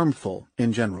deemed harmful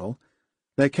in general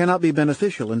that cannot be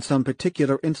beneficial in some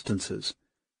particular instances,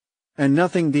 and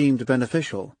nothing deemed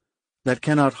beneficial that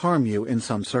cannot harm you in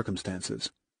some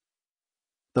circumstances.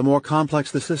 The more complex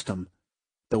the system,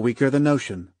 the weaker the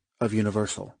notion of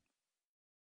universal.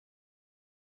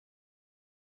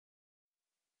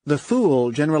 The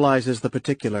fool generalizes the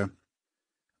particular.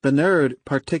 The nerd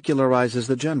particularizes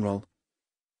the general.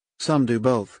 Some do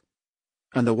both,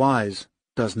 and the wise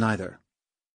does neither.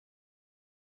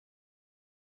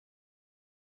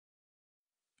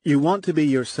 You want to be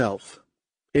yourself,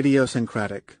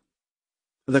 idiosyncratic.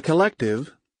 The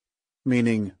collective,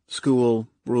 meaning school,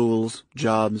 rules,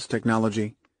 jobs,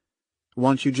 technology,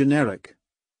 wants you generic,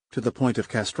 to the point of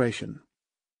castration.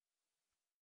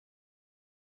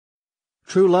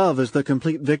 True love is the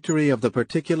complete victory of the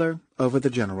particular over the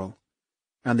general,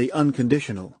 and the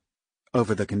unconditional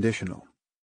over the conditional.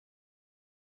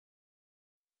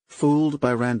 Fooled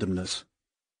by randomness.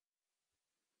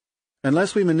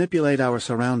 Unless we manipulate our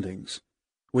surroundings,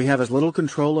 we have as little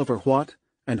control over what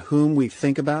and whom we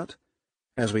think about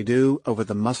as we do over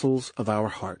the muscles of our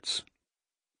hearts.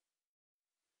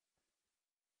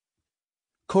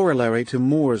 Corollary to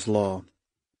Moore's law.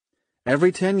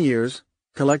 Every 10 years,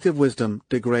 collective wisdom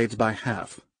degrades by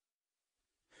half.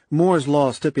 Moore's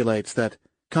law stipulates that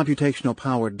computational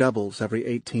power doubles every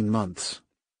 18 months.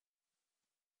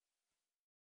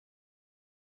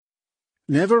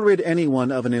 Never rid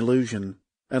anyone of an illusion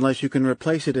unless you can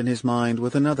replace it in his mind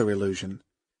with another illusion.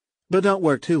 But don't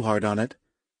work too hard on it.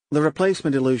 The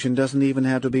replacement illusion doesn't even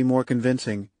have to be more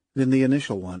convincing than the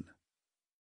initial one.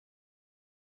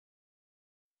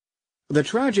 The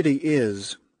tragedy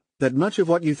is that much of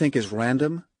what you think is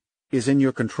random is in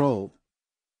your control,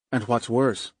 and what's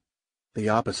worse, the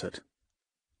opposite.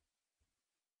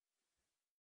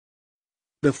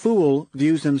 The fool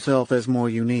views himself as more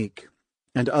unique,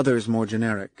 and others more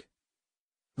generic.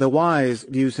 The wise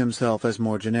views himself as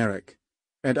more generic,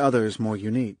 and others more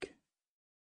unique.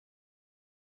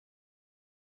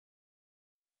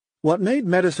 What made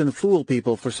medicine fool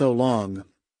people for so long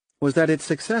was that its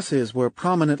successes were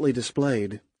prominently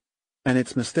displayed, and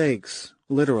its mistakes,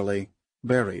 literally,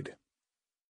 buried.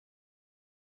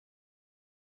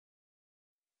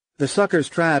 The sucker's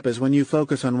trap is when you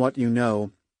focus on what you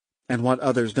know and what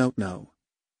others don't know,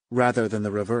 rather than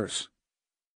the reverse.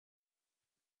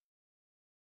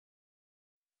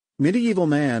 Medieval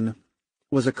man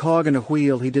was a cog in a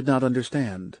wheel he did not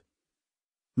understand.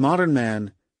 Modern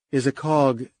man is a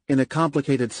cog in a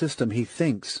complicated system he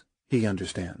thinks he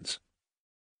understands.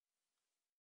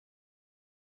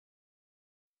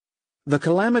 The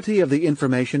calamity of the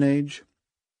information age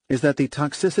is that the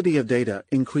toxicity of data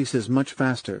increases much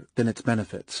faster than its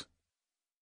benefits.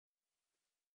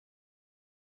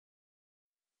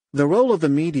 The role of the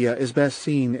media is best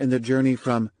seen in the journey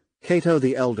from Cato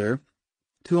the Elder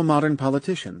to a modern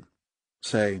politician,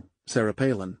 say Sarah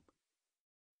Palin.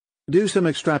 Do some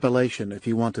extrapolation if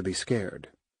you want to be scared.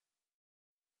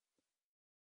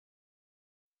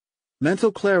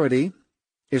 Mental clarity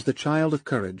is the child of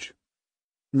courage,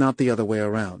 not the other way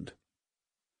around.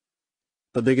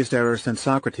 The biggest error since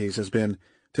Socrates has been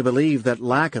to believe that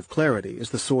lack of clarity is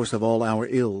the source of all our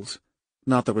ills,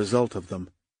 not the result of them.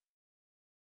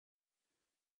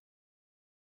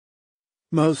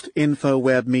 Most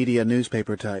info-web media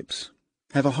newspaper types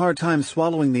have a hard time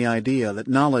swallowing the idea that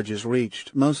knowledge is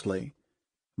reached, mostly,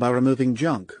 by removing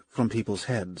junk from people's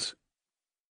heads.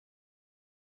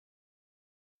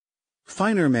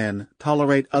 Finer men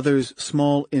tolerate others'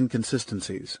 small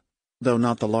inconsistencies, though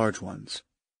not the large ones.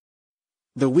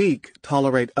 The weak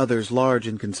tolerate others' large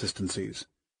inconsistencies,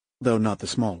 though not the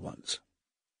small ones.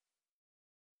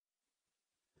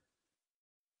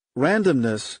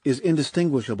 Randomness is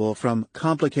indistinguishable from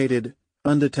complicated,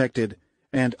 undetected,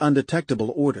 and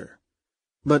undetectable order,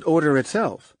 but order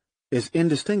itself is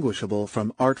indistinguishable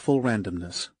from artful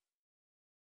randomness.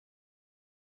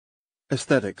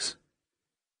 Aesthetics.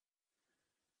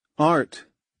 Art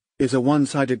is a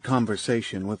one-sided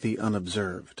conversation with the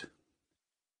unobserved.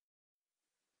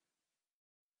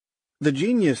 The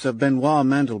genius of Benoit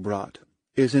Mandelbrot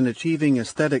is in achieving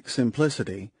aesthetic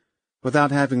simplicity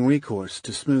without having recourse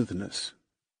to smoothness.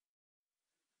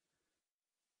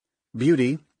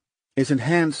 Beauty is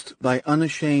enhanced by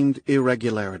unashamed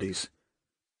irregularities,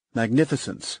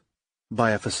 magnificence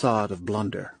by a facade of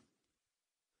blunder.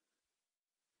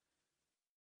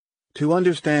 To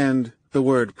understand the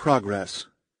word progress,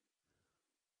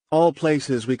 all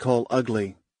places we call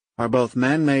ugly are both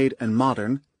man-made and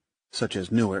modern, such as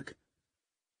Newark,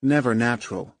 never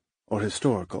natural or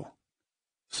historical,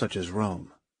 such as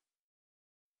Rome.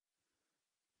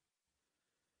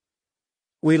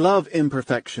 We love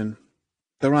imperfection,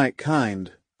 the right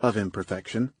kind of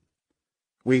imperfection.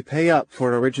 We pay up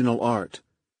for original art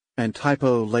and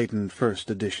typo-laden first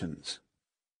editions.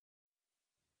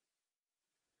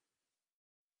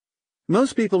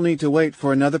 Most people need to wait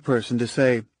for another person to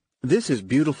say, "This is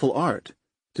beautiful art,"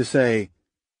 to say,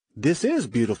 "This is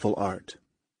beautiful art."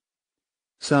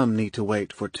 Some need to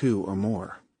wait for two or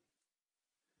more.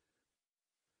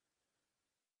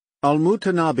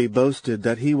 Al-Mutanabbi boasted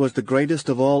that he was the greatest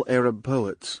of all Arab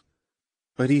poets,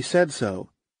 but he said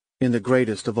so in the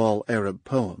greatest of all Arab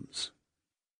poems.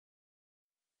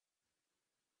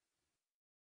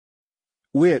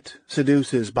 Wit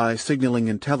seduces by signaling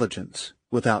intelligence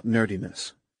without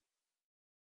nerdiness.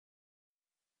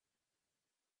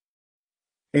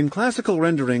 In classical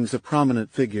renderings of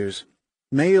prominent figures,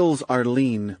 males are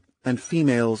lean and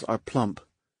females are plump.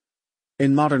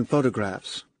 In modern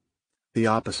photographs, the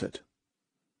opposite.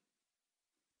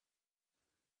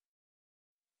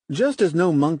 Just as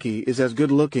no monkey is as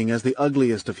good-looking as the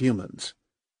ugliest of humans,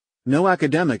 no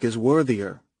academic is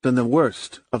worthier than the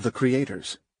worst of the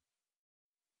creators.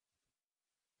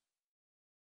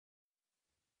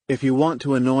 If you want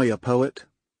to annoy a poet,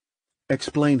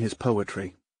 explain his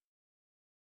poetry.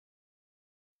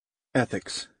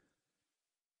 Ethics.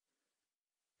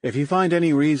 If you find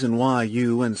any reason why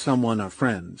you and someone are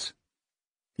friends,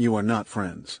 you are not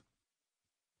friends.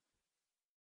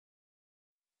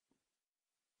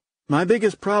 My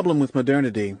biggest problem with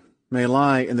modernity may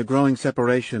lie in the growing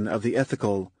separation of the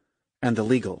ethical and the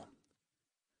legal.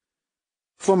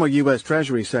 Former U.S.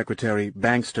 Treasury Secretary,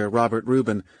 bankster Robert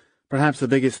Rubin, perhaps the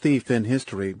biggest thief in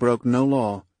history, broke no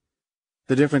law.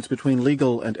 The difference between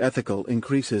legal and ethical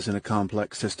increases in a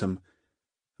complex system,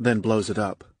 then blows it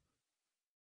up.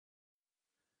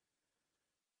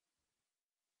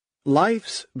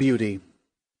 Life's beauty.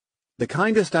 The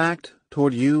kindest act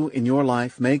toward you in your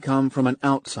life may come from an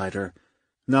outsider,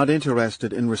 not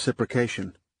interested in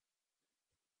reciprocation.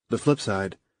 The flip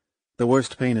side, the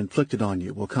worst pain inflicted on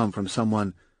you will come from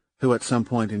someone who at some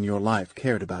point in your life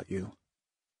cared about you.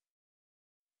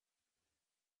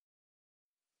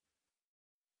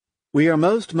 We are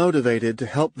most motivated to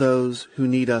help those who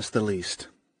need us the least.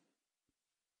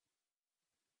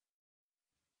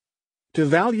 To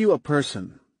value a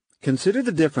person, consider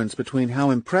the difference between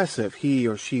how impressive he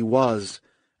or she was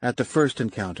at the first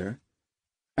encounter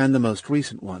and the most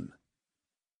recent one.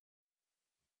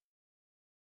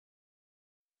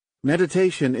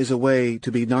 Meditation is a way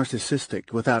to be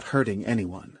narcissistic without hurting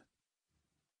anyone.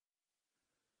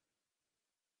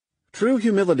 True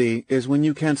humility is when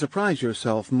you can surprise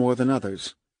yourself more than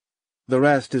others. The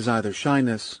rest is either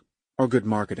shyness or good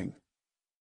marketing.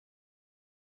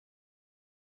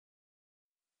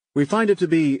 We find it to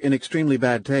be in extremely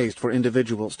bad taste for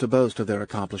individuals to boast of their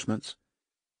accomplishments.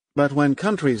 But when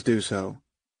countries do so,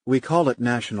 we call it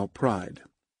national pride.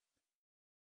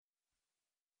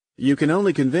 You can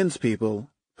only convince people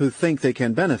who think they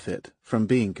can benefit from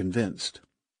being convinced.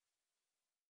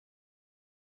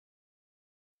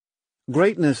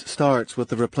 Greatness starts with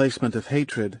the replacement of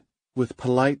hatred with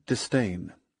polite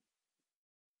disdain.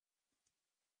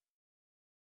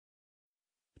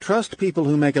 Trust people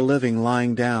who make a living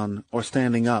lying down or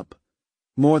standing up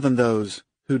more than those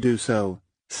who do so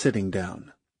sitting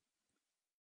down.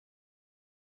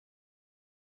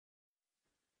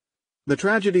 The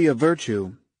tragedy of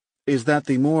virtue is that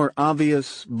the more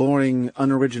obvious, boring,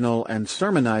 unoriginal, and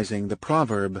sermonizing the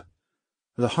proverb,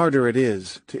 the harder it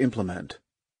is to implement.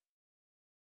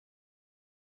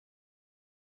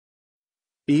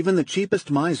 Even the cheapest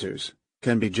misers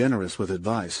can be generous with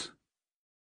advice.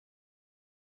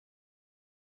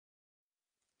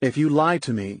 If you lie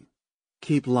to me,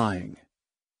 keep lying.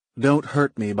 Don't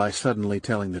hurt me by suddenly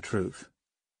telling the truth.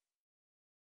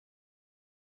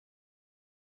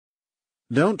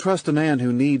 Don't trust a man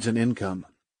who needs an income,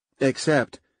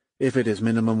 except if it is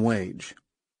minimum wage.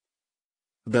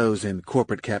 Those in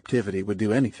corporate captivity would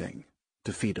do anything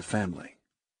to feed a family.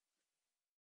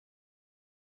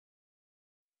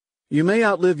 You may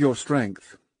outlive your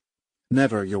strength,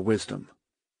 never your wisdom.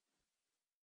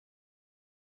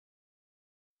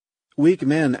 Weak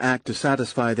men act to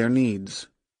satisfy their needs,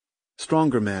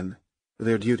 stronger men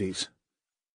their duties.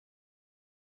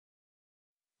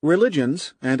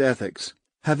 Religions and ethics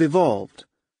have evolved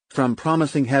from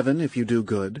promising heaven if you do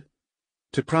good,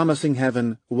 to promising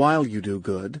heaven while you do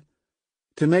good,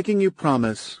 to making you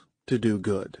promise to do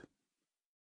good.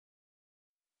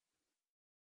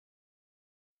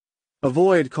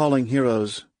 Avoid calling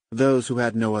heroes those who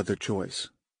had no other choice.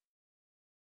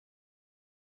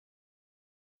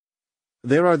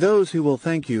 There are those who will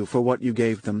thank you for what you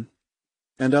gave them,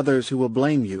 and others who will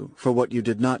blame you for what you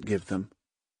did not give them.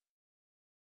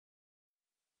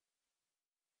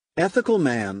 Ethical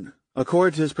man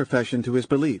accords his profession to his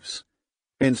beliefs,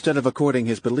 instead of according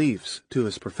his beliefs to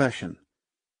his profession.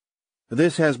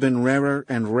 This has been rarer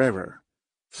and rarer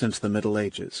since the Middle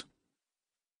Ages.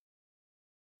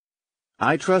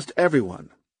 I trust everyone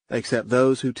except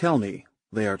those who tell me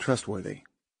they are trustworthy.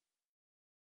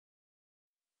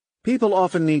 People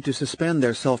often need to suspend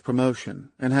their self-promotion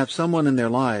and have someone in their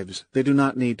lives they do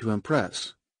not need to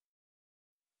impress.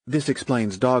 This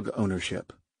explains dog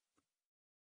ownership.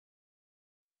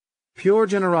 Pure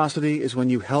generosity is when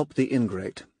you help the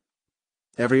ingrate.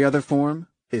 Every other form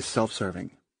is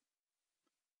self-serving.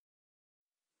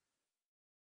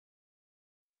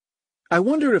 I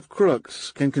wonder if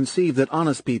crooks can conceive that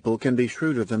honest people can be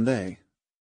shrewder than they.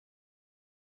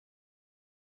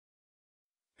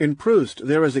 In Proust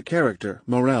there is a character,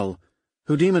 Morel,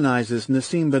 who demonizes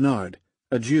Nassim Bernard,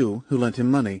 a Jew who lent him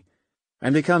money,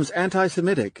 and becomes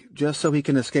anti-Semitic just so he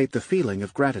can escape the feeling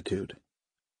of gratitude.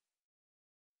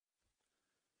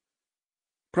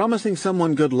 Promising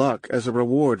someone good luck as a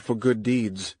reward for good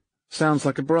deeds sounds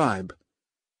like a bribe,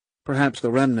 perhaps the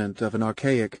remnant of an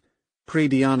archaic,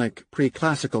 pre-Dionic,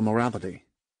 pre-classical morality.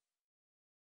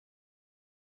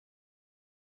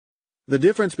 The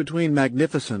difference between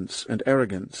magnificence and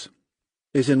arrogance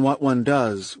is in what one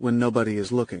does when nobody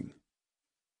is looking.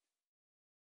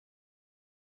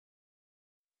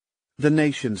 The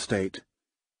nation-state,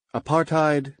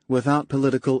 apartheid without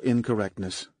political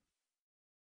incorrectness.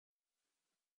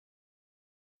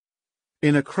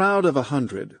 In a crowd of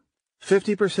 100,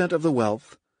 50% of the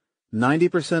wealth,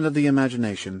 90% of the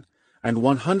imagination, and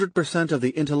 100% of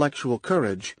the intellectual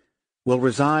courage will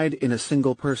reside in a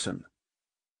single person.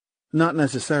 Not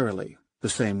necessarily the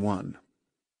same one.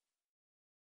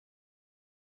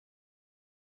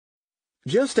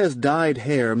 Just as dyed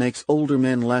hair makes older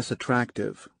men less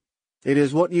attractive, it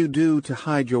is what you do to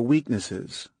hide your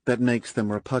weaknesses that makes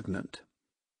them repugnant.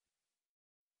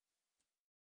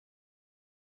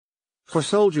 For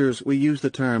soldiers, we use the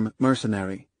term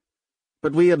mercenary,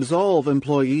 but we absolve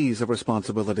employees of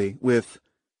responsibility with,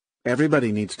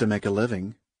 "Everybody needs to make a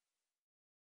living."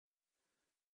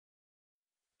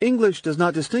 English does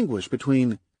not distinguish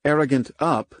between arrogant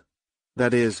up,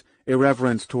 that is,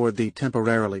 irreverence toward the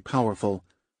temporarily powerful,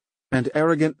 and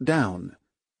arrogant down,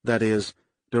 that is,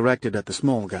 directed at the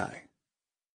small guy.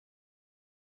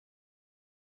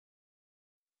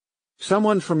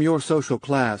 Someone from your social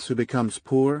class who becomes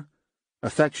poor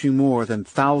affects you more than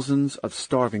thousands of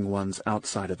starving ones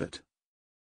outside of it.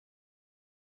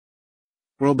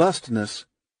 Robustness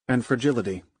and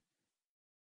fragility.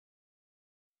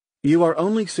 You are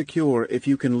only secure if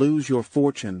you can lose your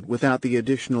fortune without the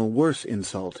additional worse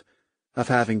insult of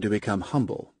having to become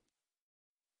humble.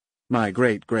 My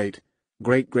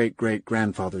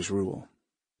great-great-great-great-great-grandfather's rule.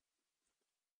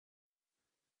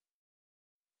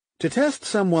 To test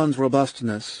someone's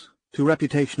robustness to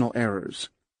reputational errors,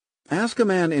 ask a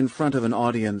man in front of an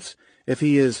audience if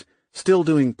he is still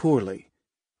doing poorly,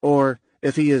 or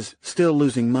if he is still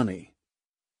losing money,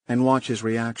 and watch his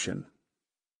reaction.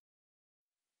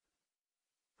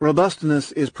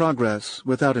 Robustness is progress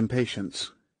without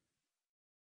impatience.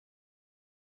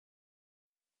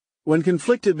 When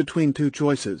conflicted between two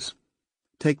choices,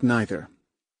 take neither.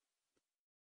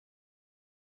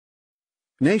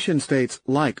 Nation-states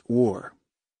like war.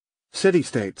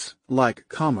 City-states like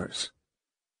commerce.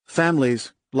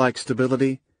 Families like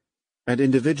stability, and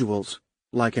individuals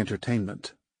like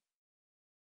entertainment.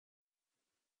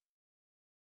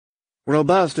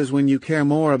 Robust is when you care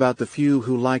more about the few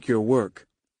who like your work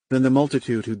than the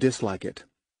multitude who dislike it.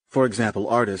 For example,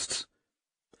 artists.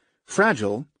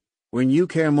 Fragile, when you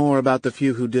care more about the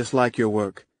few who dislike your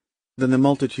work than the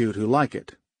multitude who like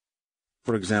it.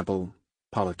 For example,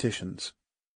 politicians.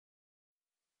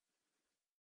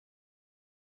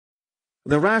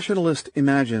 The rationalist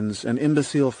imagines an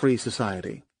imbecile-free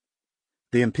society.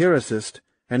 The empiricist,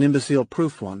 an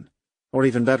imbecile-proof one, or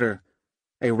even better,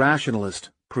 a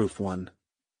rationalist-proof one.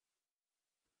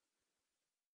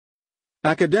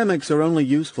 Academics are only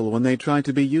useful when they try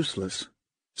to be useless,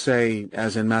 say,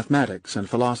 as in mathematics and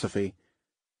philosophy,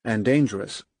 and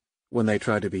dangerous when they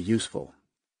try to be useful.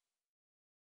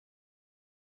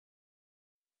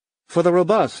 For the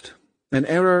robust, an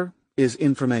error is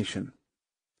information.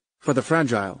 For the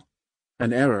fragile,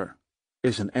 an error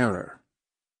is an error.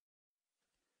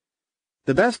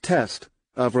 The best test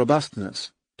of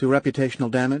robustness to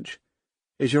reputational damage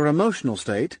is your emotional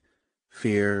state,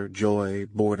 fear, joy,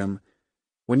 boredom,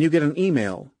 when you get an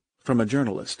email from a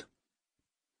journalist.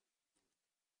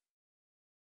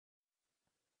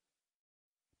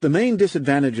 The main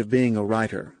disadvantage of being a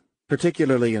writer,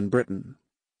 particularly in Britain,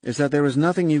 is that there is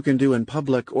nothing you can do in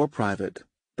public or private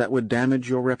that would damage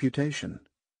your reputation.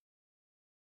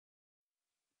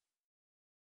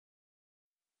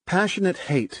 Passionate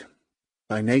hate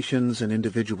by nations and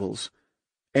individuals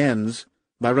ends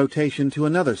by rotation to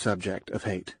another subject of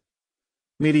hate.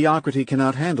 Mediocrity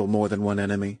cannot handle more than one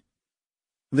enemy.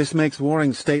 This makes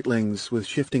warring statelings with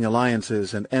shifting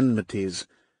alliances and enmities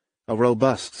a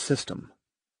robust system.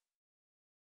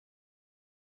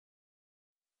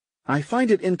 I find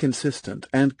it inconsistent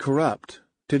and corrupt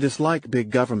to dislike big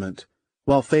government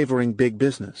while favoring big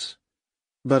business,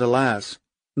 but alas,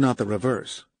 not the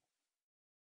reverse.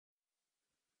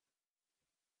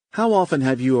 How often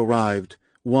have you arrived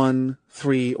 1,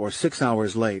 3, or 6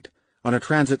 hours late on a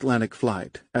transatlantic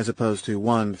flight as opposed to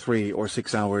 1, 3, or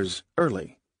 6 hours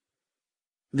early?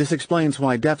 This explains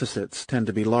why deficits tend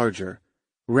to be larger,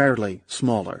 rarely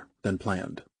smaller than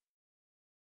planned.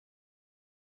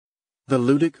 The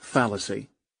ludic fallacy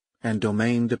and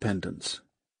domain dependence.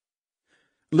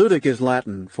 Ludic is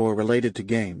Latin for related to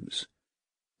games.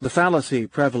 The fallacy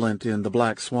prevalent in The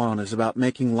Black Swan is about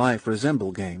making life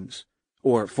resemble games,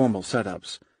 or formal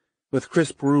setups, with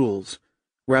crisp rules,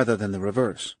 rather than the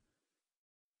reverse.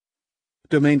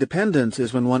 Domain dependence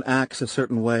is when one acts a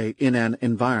certain way in an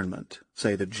environment,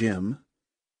 say the gym,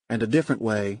 and a different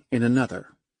way in another.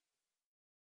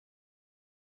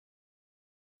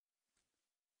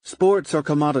 Sports are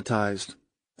commoditized,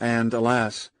 and,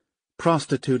 alas,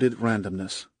 prostituted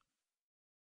randomness.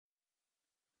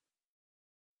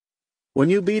 When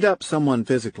you beat up someone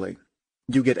physically,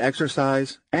 you get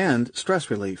exercise and stress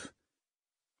relief.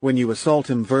 When you assault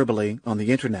him verbally on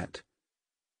the internet,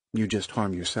 you just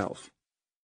harm yourself.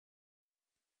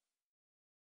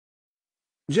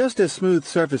 Just as smooth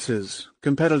surfaces,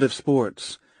 competitive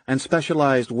sports, and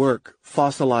specialized work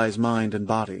fossilize mind and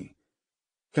body,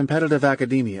 competitive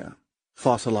academia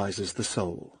fossilizes the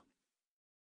soul.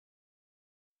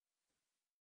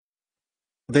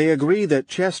 They agree that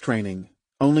chess training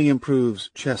only improves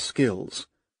chess skills,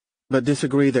 but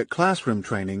disagree that classroom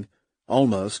training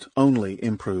almost only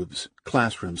improves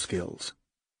classroom skills.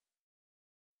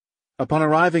 Upon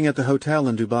arriving at the hotel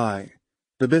in Dubai,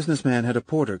 the businessman had a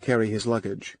porter carry his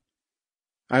luggage.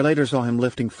 I later saw him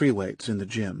lifting free weights in the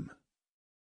gym.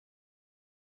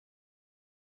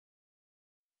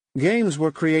 Games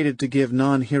were created to give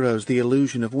non-heroes the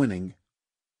illusion of winning.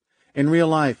 In real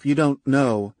life, you don't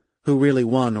know who really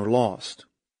won or lost,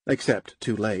 except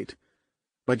too late,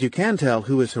 but you can tell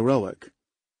who is heroic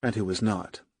and who is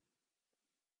not.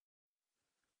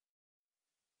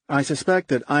 I suspect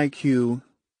that IQ,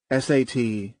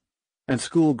 SAT, and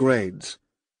school grades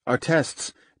are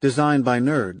tests designed by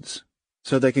nerds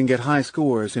so they can get high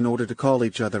scores in order to call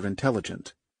each other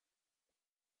intelligent.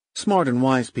 Smart and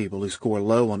wise people who score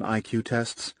low on IQ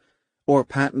tests, or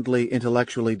patently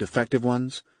intellectually defective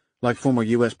ones, like former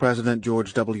U.S. President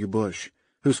George W. Bush,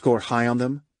 who score high on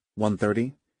them,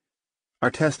 130,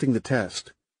 are testing the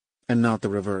test, and not the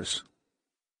reverse.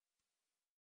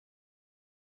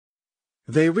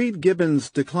 They read Gibbon's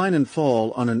Decline and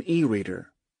Fall on an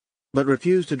e-reader, but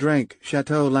refuse to drink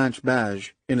Chateau Lange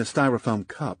Bage in a styrofoam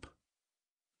cup.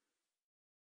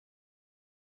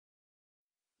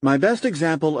 My best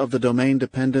example of the domain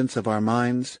dependence of our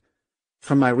minds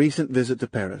from my recent visit to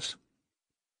Paris.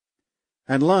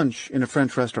 At lunch in a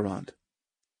French restaurant,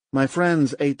 my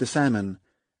friends ate the salmon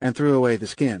and threw away the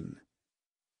skin.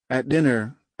 At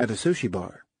dinner at a sushi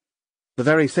bar, the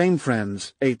very same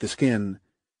friends ate the skin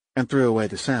and threw away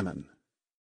the salmon.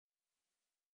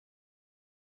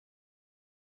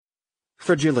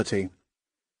 Fragility.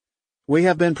 We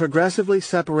have been progressively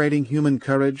separating human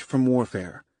courage from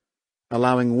warfare,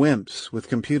 allowing wimps with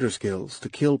computer skills to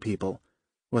kill people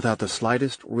without the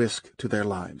slightest risk to their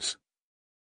lives.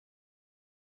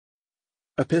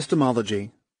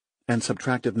 Epistemology and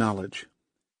subtractive knowledge.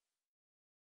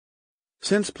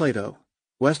 Since Plato,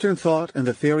 Western thought and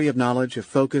the theory of knowledge have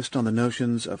focused on the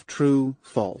notions of true,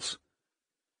 false.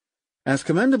 As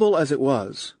commendable as it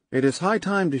was, it is high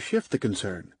time to shift the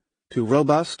concern to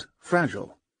robust,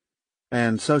 fragile,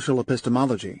 and social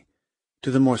epistemology to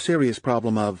the more serious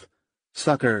problem of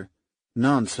sucker,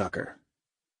 non-sucker.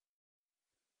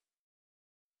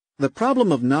 The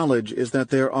problem of knowledge is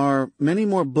that there are many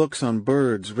more books on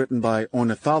birds written by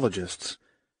ornithologists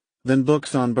than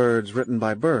books on birds written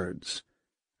by birds,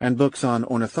 and books on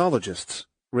ornithologists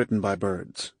written by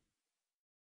birds.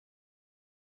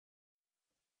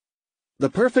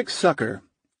 The perfect sucker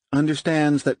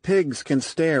understands that pigs can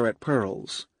stare at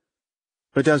pearls,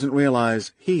 but doesn't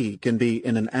realize he can be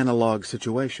in an analog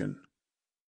situation.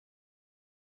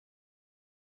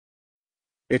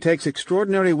 It takes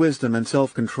extraordinary wisdom and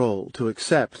self-control to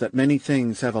accept that many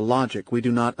things have a logic we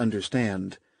do not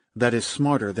understand that is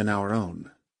smarter than our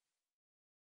own.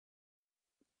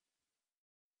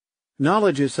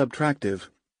 Knowledge is subtractive,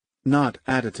 not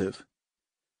additive.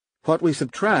 What we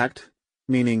subtract,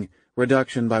 meaning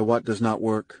reduction by what does not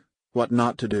work, what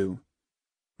not to do,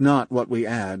 not what we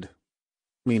add,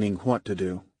 meaning what to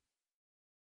do.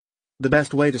 The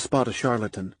best way to spot a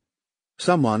charlatan,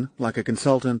 someone, like a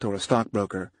consultant or a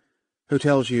stockbroker, who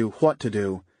tells you what to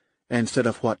do instead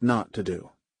of what not to do.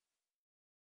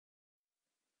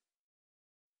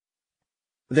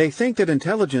 They think that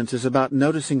intelligence is about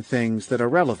noticing things that are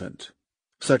relevant,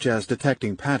 such as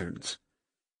detecting patterns.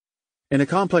 In a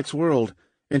complex world,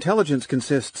 intelligence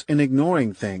consists in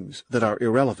ignoring things that are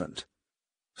irrelevant,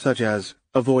 such as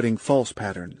avoiding false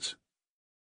patterns.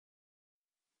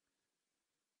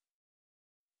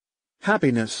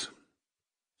 Happiness.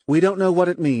 We don't know what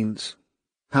it means,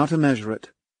 how to measure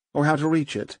it, or how to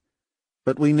reach it,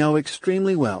 but we know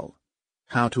extremely well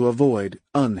how to avoid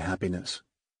unhappiness.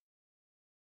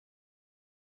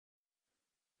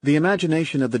 The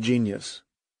imagination of the genius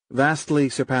vastly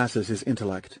surpasses his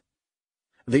intellect.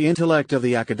 The intellect of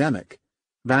the academic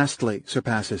vastly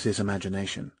surpasses his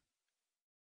imagination.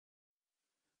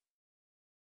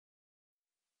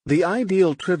 The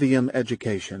ideal trivium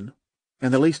education,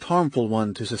 and the least harmful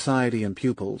one to society and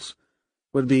pupils,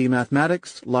 would be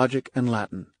mathematics, logic, and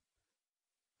Latin.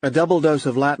 A double dose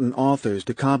of Latin authors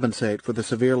to compensate for the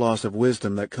severe loss of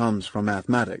wisdom that comes from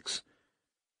mathematics.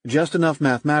 Just enough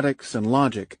mathematics and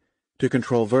logic to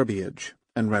control verbiage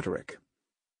and rhetoric.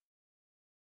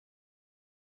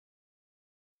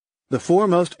 The four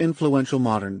most influential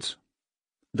moderns,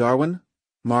 Darwin,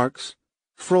 Marx,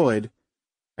 Freud,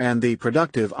 and the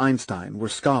productive Einstein, were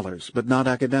scholars, but not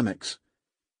academics.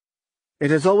 It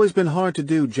has always been hard to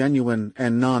do genuine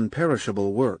and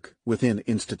non-perishable work within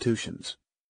institutions.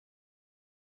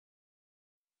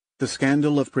 The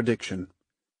scandal of prediction.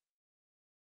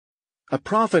 A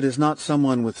prophet is not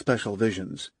someone with special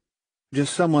visions,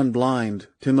 just someone blind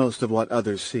to most of what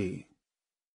others see.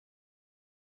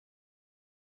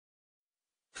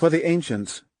 For the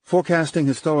ancients, forecasting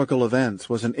historical events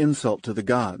was an insult to the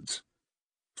gods.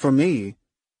 For me,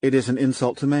 it is an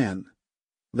insult to man.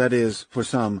 That is, for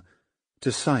some,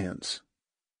 to science.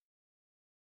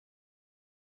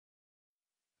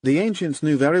 The ancients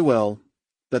knew very well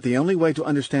that the only way to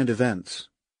understand events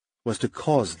was to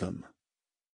cause them.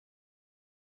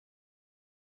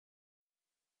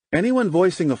 Anyone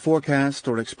voicing a forecast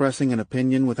or expressing an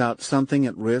opinion without something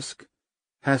at risk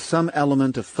has some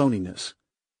element of phoniness.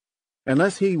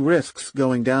 Unless he risks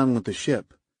going down with the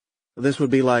ship, this would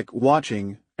be like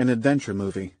watching an adventure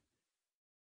movie.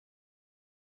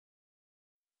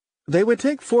 They would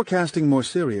take forecasting more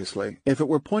seriously if it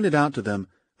were pointed out to them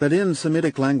that in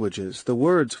Semitic languages the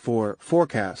words for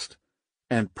forecast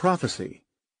and prophecy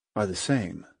are the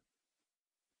same.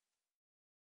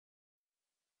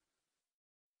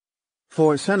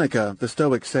 For Seneca, the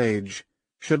Stoic sage,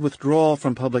 should withdraw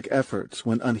from public efforts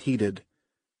when unheeded,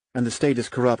 and the state is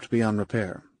corrupt beyond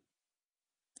repair.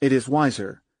 It is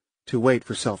wiser to wait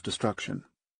for self-destruction.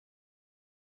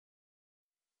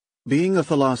 Being a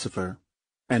philosopher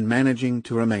and managing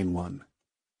to remain one.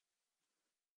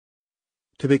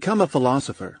 To become a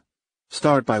philosopher,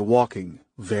 start by walking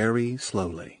very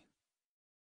slowly.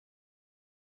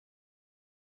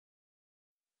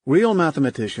 Real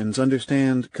mathematicians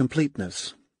understand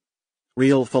completeness.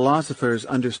 Real philosophers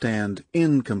understand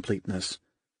incompleteness.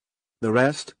 The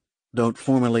rest don't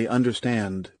formally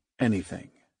understand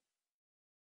anything.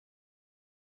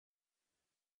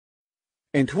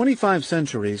 In 25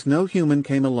 centuries, no human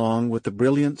came along with the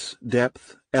brilliance,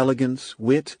 depth, elegance,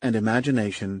 wit, and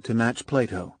imagination to match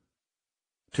Plato,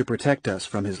 to protect us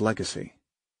from his legacy.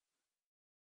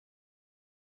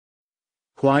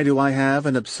 Why do I have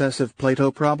an obsessive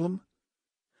Plato problem?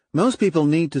 Most people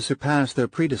need to surpass their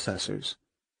predecessors.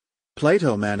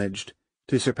 Plato managed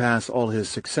to surpass all his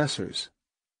successors.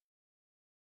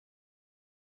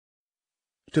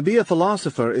 To be a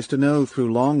philosopher is to know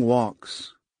through long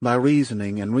walks, by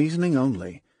reasoning and reasoning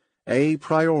only, a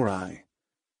priori,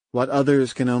 what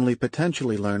others can only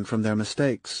potentially learn from their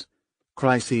mistakes,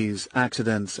 crises,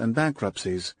 accidents, and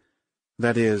bankruptcies,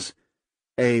 that is,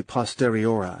 a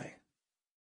posteriori.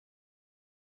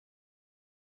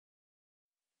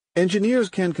 Engineers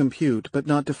can compute but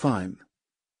not define.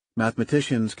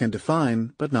 Mathematicians can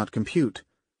define but not compute.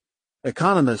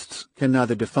 Economists can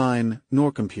neither define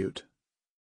nor compute.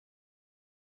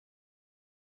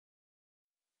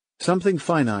 Something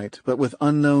finite but with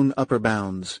unknown upper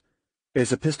bounds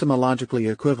is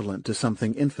epistemologically equivalent to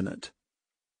something infinite.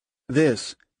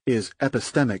 This is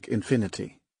epistemic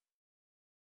infinity.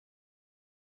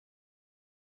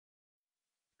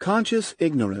 Conscious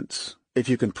ignorance, if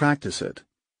you can practice it,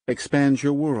 expands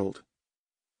your world.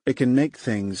 It can make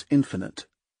things infinite.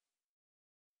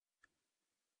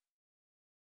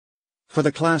 For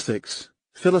the classics,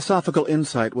 philosophical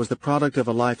insight was the product of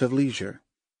a life of leisure.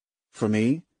 For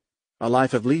me, a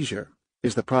life of leisure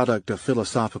is the product of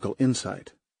philosophical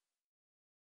insight.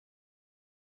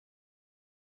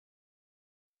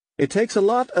 It takes a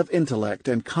lot of intellect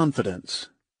and confidence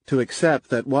to accept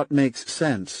that what makes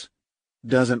sense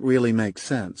doesn't really make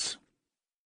sense.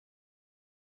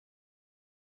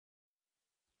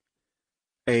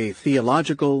 A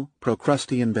theological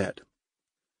Procrustean bet.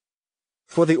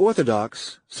 For the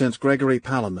Orthodox, since Gregory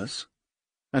Palamas,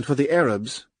 and for the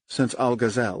Arabs, since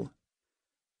Al-Ghazal,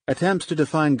 attempts to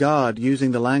define God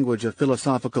using the language of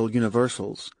philosophical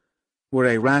universals were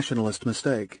a rationalist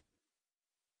mistake.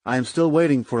 I am still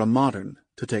waiting for a modern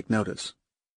to take notice.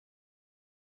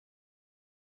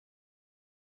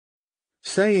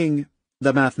 Saying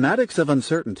the mathematics of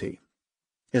uncertainty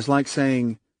is like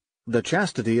saying the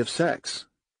chastity of sex.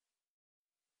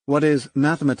 What is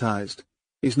mathematized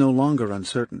is no longer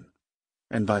uncertain,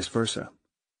 and vice versa.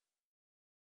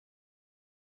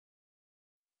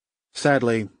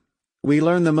 Sadly, we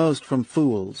learn the most from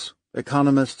fools,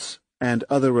 economists, and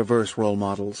other reverse role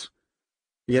models,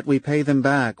 yet we pay them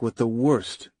back with the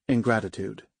worst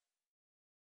ingratitude.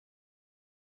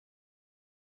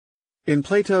 In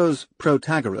Plato's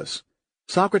Protagoras,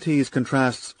 Socrates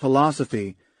contrasts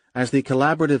philosophy as the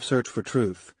collaborative search for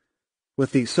truth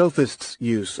with the sophist's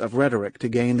use of rhetoric to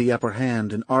gain the upper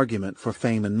hand in argument for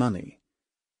fame and money.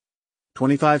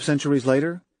 25 centuries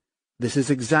later, this is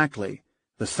exactly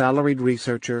the salaried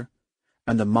researcher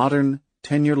and the modern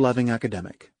tenure-loving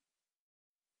academic.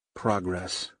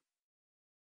 Progress.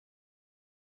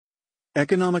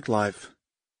 Economic life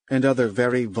and other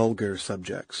very vulgar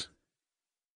subjects.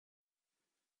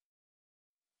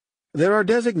 There are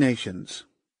designations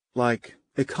like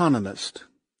economist,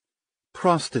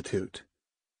 prostitute,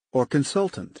 or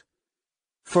consultant,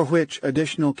 for which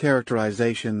additional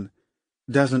characterization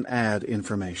doesn't add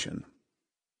information.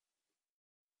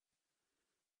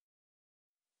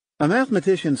 A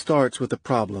mathematician starts with a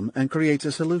problem and creates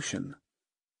a solution.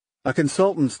 A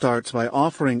consultant starts by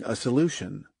offering a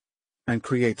solution and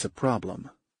creates a problem.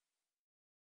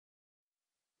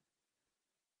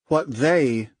 What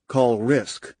they call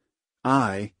risk,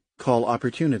 I call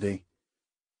opportunity.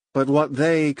 But what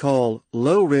they call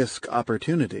low-risk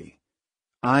opportunity,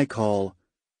 I call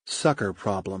sucker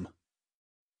problem.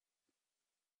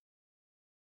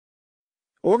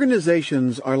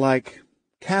 Organizations are like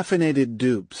caffeinated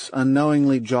dupes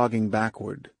unknowingly jogging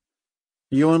backward.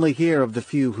 You only hear of the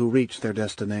few who reach their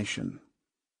destination.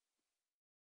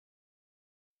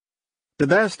 The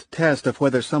best test of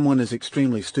whether someone is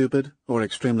extremely stupid or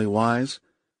extremely wise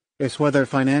is whether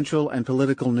financial and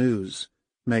political news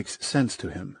makes sense to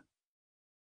him.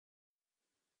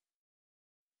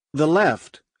 The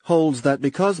left holds that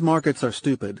because markets are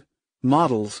stupid,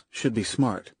 models should be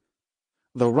smart.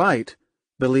 The right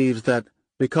believes that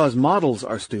because models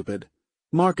are stupid,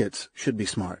 markets should be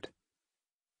smart.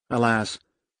 Alas,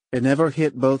 it never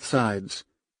hit both sides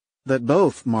that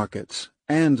both markets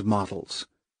and models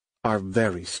are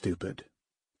very stupid.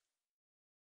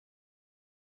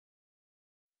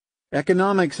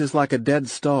 Economics is like a dead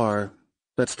star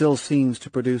that still seems to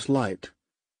produce light,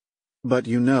 but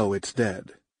you know it's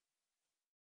dead.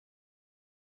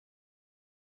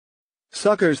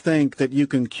 Suckers think that you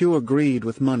can cure greed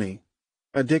with money,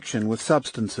 addiction with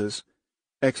substances,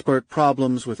 expert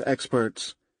problems with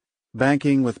experts,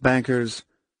 banking with bankers,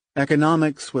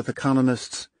 economics with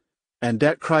economists, and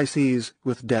debt crises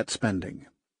with debt spending.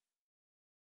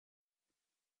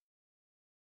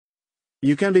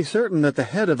 You can be certain that the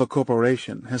head of a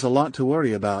corporation has a lot to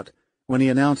worry about when he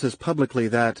announces publicly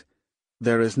that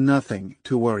there is nothing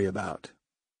to worry about.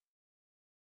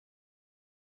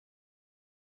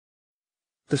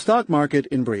 The stock market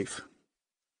in brief.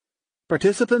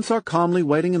 Participants are calmly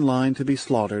waiting in line to be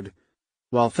slaughtered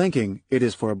while thinking it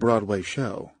is for a Broadway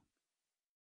show.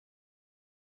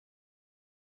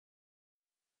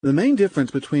 The main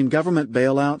difference between government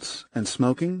bailouts and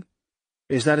smoking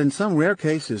is that in some rare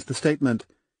cases the statement,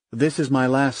 "This is my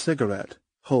last cigarette,"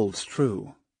 holds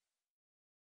true.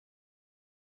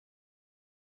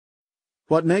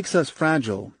 What makes us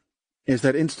fragile is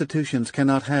that institutions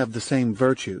cannot have the same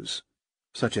virtues,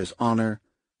 such as honor,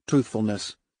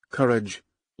 truthfulness, courage,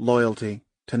 loyalty,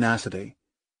 tenacity,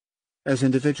 as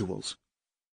individuals.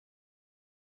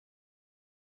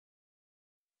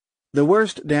 The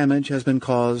worst damage has been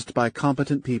caused by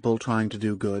competent people trying to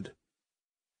do good.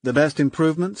 The best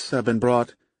improvements have been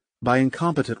brought by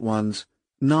incompetent ones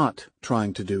not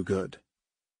trying to do good.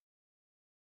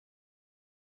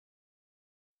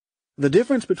 The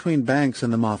difference between banks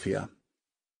and the mafia.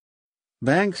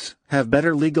 Banks have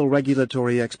better legal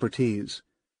regulatory expertise,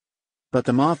 but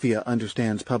the mafia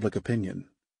understands public opinion.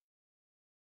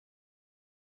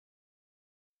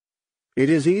 It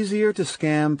is easier to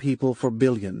scam people for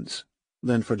billions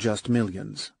than for just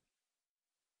millions.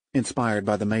 Inspired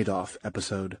by the Madoff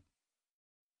episode.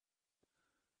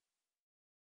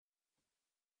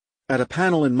 At a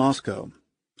panel in Moscow,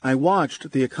 I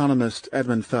watched the economist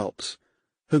Edmund Phelps,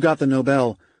 who got the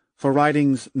Nobel for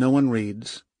writings no one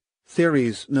reads,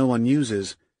 theories no one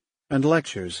uses, and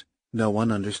lectures no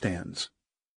one understands.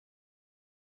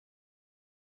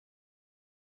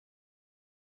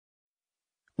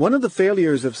 One of the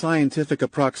failures of scientific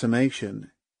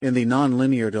approximation in the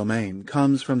nonlinear domain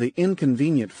comes from the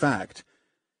inconvenient fact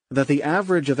that the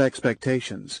average of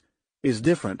expectations is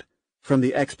different from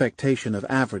the expectation of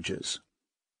averages.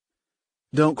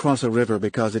 Don't cross a river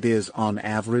because it is, on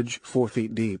average, 4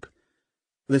 feet deep.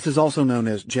 This is also known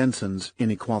as Jensen's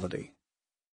inequality.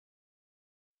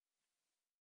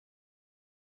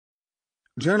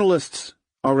 Journalists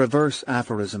are reverse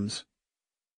aphorisms.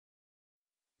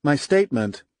 My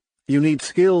statement, "You need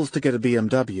skills to get a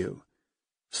BMW,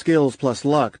 skills plus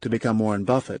luck to become Warren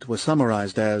Buffett," was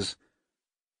summarized as,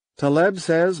 Taleb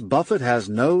says Buffett has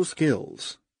no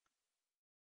skills.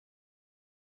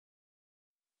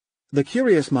 The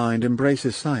curious mind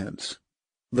embraces science,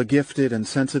 the gifted and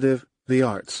sensitive, the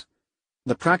arts,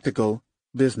 the practical,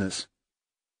 business.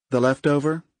 The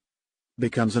leftover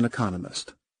becomes an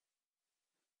economist.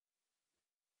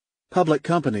 Public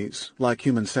companies, like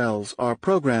human cells, are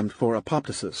programmed for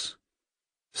apoptosis,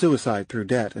 suicide through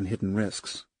debt and hidden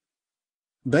risks.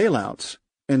 Bailouts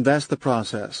invest the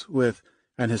process with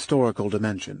an historical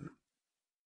dimension.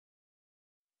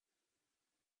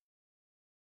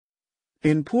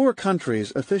 In poor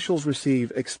countries, officials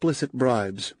receive explicit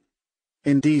bribes.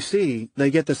 In D.C.,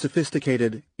 they get the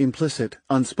sophisticated, implicit,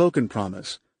 unspoken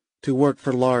promise to work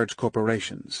for large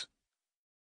corporations.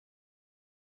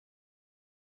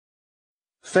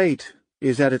 Fate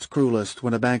is at its cruelest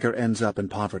when a banker ends up in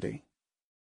poverty.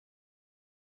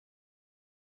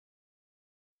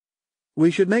 We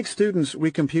should make students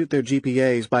recompute their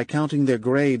GPAs by counting their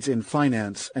grades in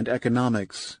finance and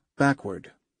economics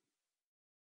backward.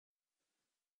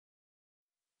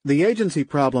 The agency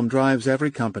problem drives every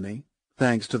company,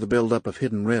 thanks to the buildup of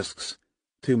hidden risks,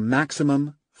 to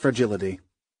maximum fragility.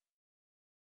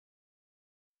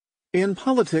 In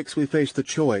politics, we face the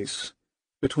choice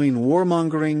between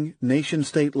warmongering,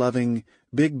 nation-state-loving,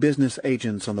 big business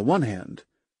agents on the one hand,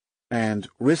 and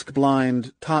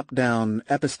risk-blind, top-down,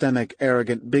 epistemic,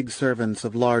 arrogant big servants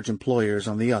of large employers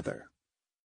on the other.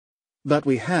 But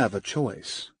we have a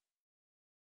choice.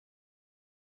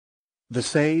 The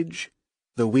sage,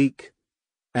 the weak,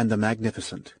 and the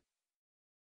magnificent.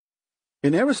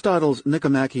 In Aristotle's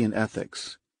Nicomachean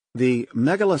Ethics, the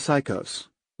megalopsychos,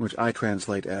 which I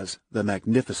translate as the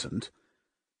magnificent,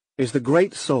 is the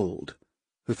great-souled,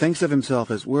 who thinks of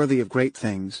himself as worthy of great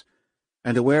things,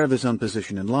 and aware of his own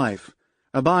position in life,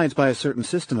 abides by a certain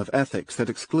system of ethics that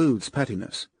excludes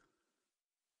pettiness.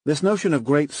 This notion of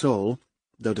great soul,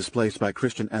 though displaced by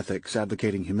Christian ethics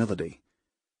advocating humility,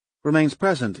 remains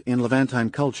present in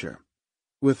Levantine culture,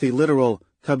 with the literal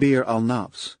Kabir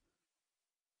al-Nafs.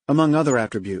 Among other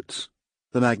attributes,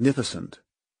 the magnificent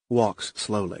walks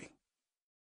slowly.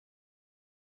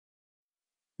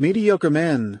 Mediocre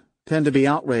men tend to be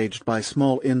outraged by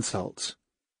small insults,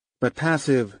 but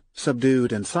passive,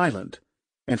 subdued, and silent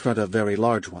in front of very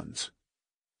large ones.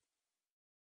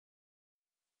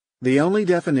 The only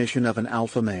definition of an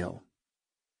alpha male.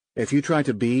 If you try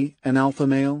to be an alpha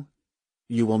male,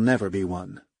 you will never be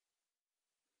one.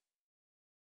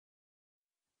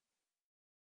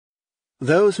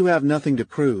 Those who have nothing to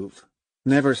prove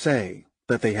never say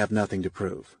that they have nothing to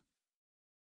prove.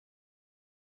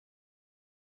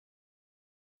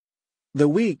 The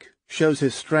weak shows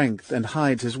his strength and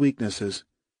hides his weaknesses.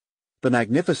 The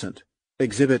magnificent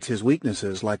exhibits his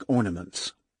weaknesses like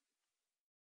ornaments.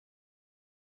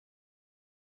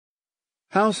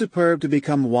 How superb to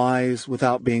become wise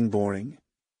without being boring.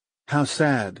 How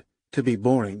sad to be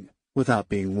boring without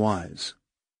being wise.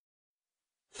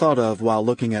 Thought of while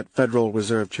looking at Federal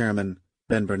Reserve Chairman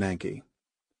Ben Bernanke.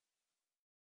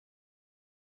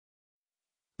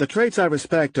 The traits I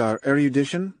respect are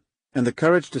erudition and the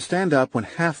courage to stand up when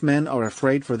half men are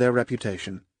afraid for their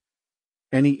reputation.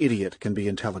 Any idiot can be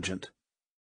intelligent.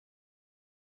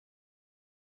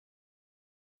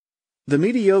 The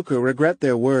mediocre regret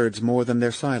their words more than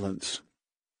their silence.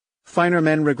 Finer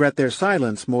men regret their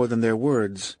silence more than their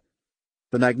words.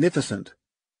 The magnificent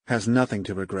has nothing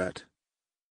to regret.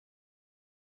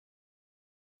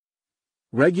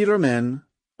 Regular men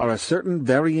are a certain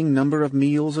varying number of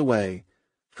meals away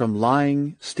from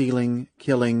lying, stealing,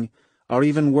 killing, or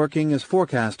even working as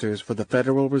forecasters for the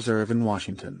Federal Reserve in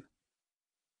Washington.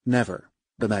 Never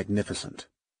the magnificent.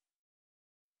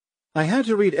 I had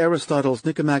to read Aristotle's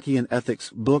Nicomachean Ethics,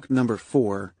 book number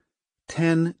 4,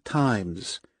 10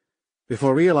 times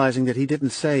before realizing that he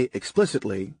didn't say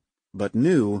explicitly, but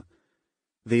knew,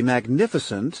 the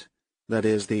magnificent, that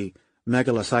is, the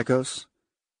megalopsychos,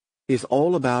 is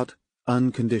all about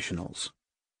unconditionals.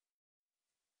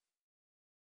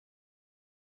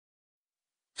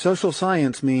 Social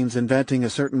science means inventing a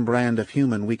certain brand of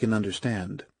human we can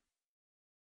understand.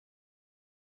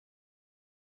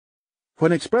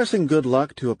 When expressing good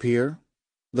luck to appear,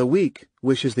 the weak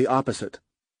wishes the opposite.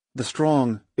 The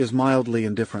strong is mildly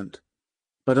indifferent,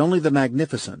 but only the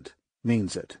magnificent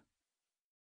means it.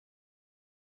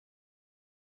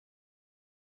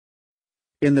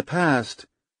 In the past,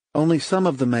 only some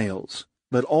of the males,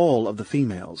 but all of the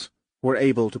females, were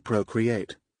able to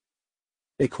procreate.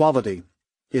 Equality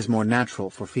is more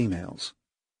natural for females.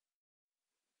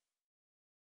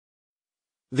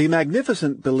 The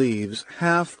magnificent believes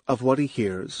half of what he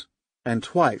hears and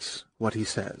twice what he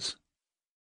says.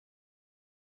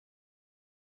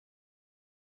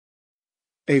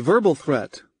 A verbal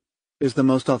threat is the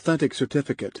most authentic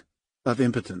certificate of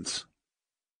impotence.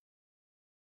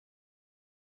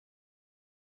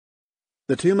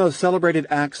 The two most celebrated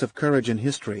acts of courage in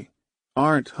history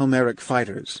aren't Homeric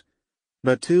fighters,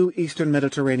 but two Eastern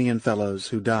Mediterranean fellows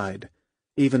who died,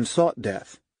 even sought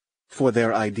death, for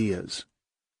their ideas.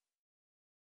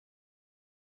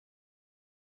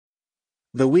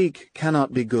 The weak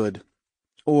cannot be good,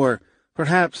 or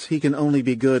perhaps he can only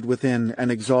be good within an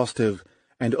exhaustive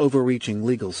and overreaching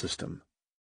legal system.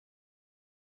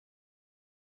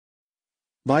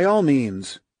 By all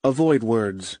means, avoid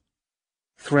words.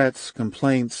 Threats,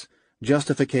 complaints,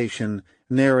 justification,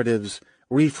 narratives,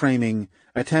 reframing,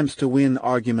 attempts to win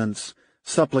arguments,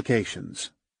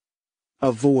 supplications.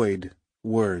 Avoid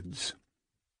words.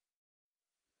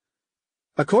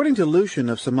 According to Lucian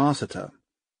of Samosata,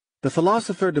 the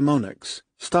philosopher Demonix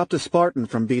stopped a Spartan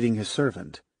from beating his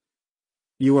servant.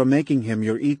 "You are making him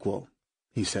your equal,"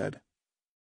 he said.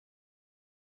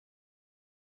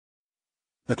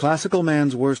 The classical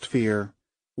man's worst fear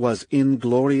was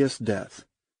inglorious death.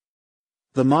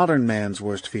 The modern man's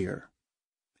worst fear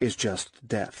is just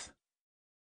death.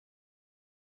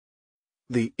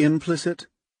 The implicit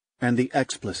and the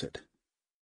explicit.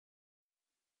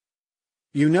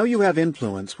 You know you have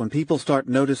influence when people start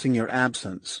noticing your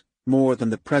absence more than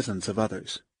the presence of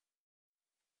others.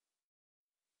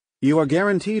 You are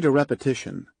guaranteed a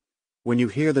repetition when you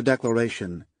hear the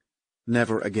declaration,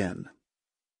 "Never again."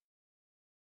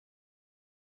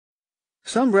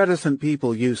 Some reticent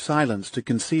people use silence to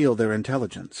conceal their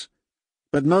intelligence,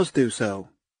 but most do so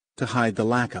to hide the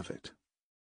lack of it.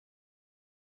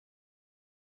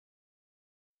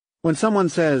 When someone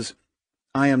says,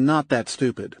 "I am not that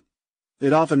stupid,"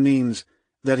 it often means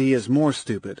that he is more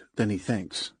stupid than he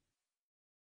thinks.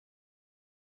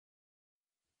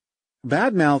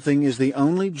 Bad-mouthing is the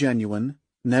only genuine,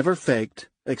 never faked,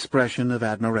 expression of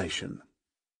admiration.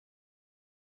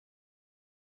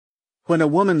 When a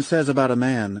woman says about a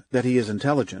man that he is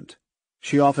intelligent,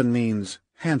 she often means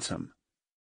handsome.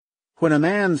 When a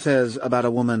man says about a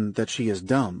woman that she is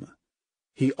dumb,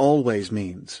 he always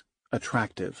means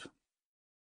attractive.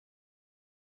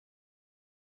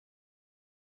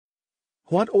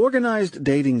 What organized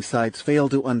dating sites fail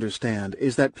to understand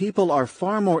is that people are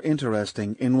far more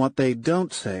interesting in what they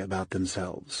don't say about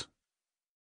themselves.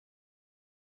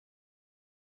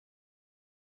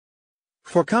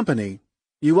 For company,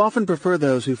 you often prefer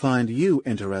those who find you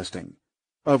interesting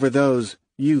over those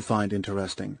you find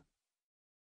interesting.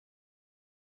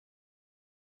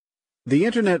 The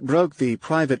Internet broke the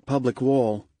private-public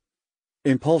wall.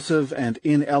 Impulsive and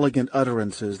inelegant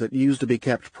utterances that used to be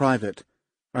kept private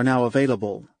are now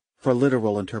available for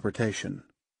literal interpretation.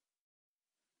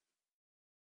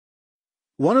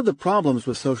 One of the problems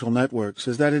with social networks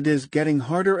is that it is getting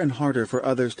harder and harder for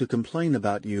others to complain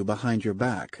about you behind your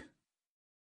back.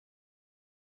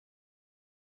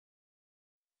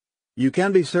 You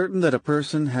can be certain that a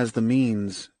person has the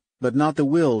means, but not the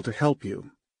will to help you,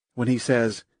 when he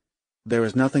says, "There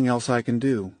is nothing else I can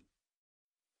do."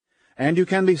 And you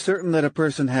can be certain that a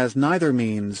person has neither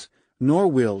means nor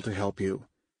will to help you,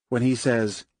 when he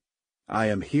says, "I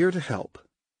am here to help."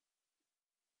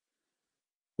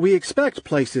 We expect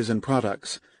places and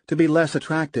products to be less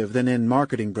attractive than in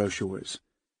marketing brochures,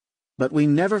 but we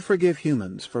never forgive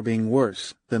humans for being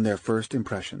worse than their first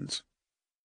impressions.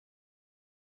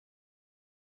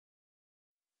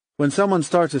 When someone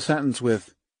starts a sentence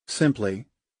with, simply,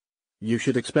 you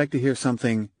should expect to hear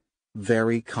something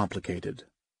very complicated.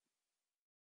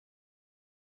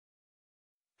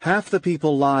 Half the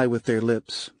people lie with their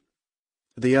lips,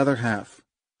 the other half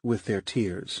with their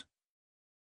tears.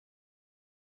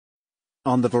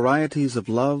 On the varieties of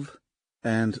love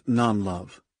and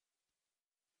non-love.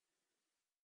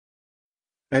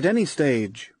 At any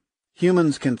stage,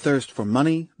 humans can thirst for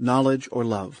money, knowledge, or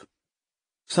love.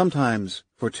 Sometimes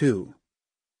for two,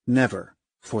 never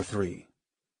for three.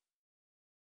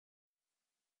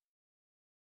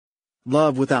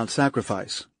 Love without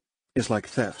sacrifice is like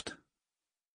theft.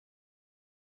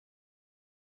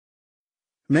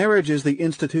 Marriage is the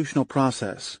institutional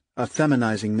process of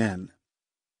feminizing men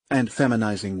and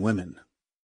feminizing women.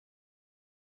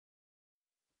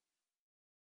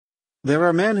 There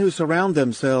are men who surround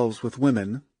themselves with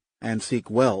women and seek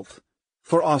wealth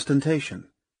for ostentation,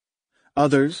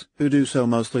 others who do so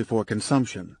mostly for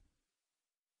consumption.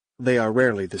 They are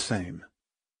rarely the same.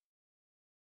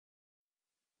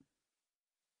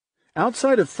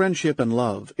 Outside of friendship and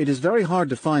love, it is very hard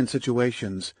to find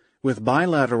situations with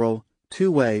bilateral,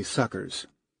 two-way suckers.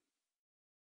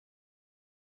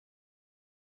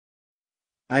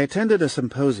 I attended a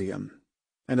symposium,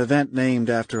 an event named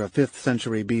after a 5th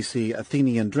century BC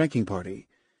Athenian drinking party,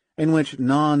 in which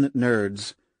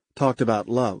non-nerds talked about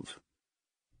love.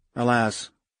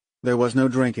 Alas, there was no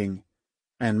drinking,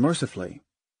 and mercifully,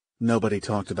 nobody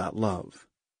talked about love.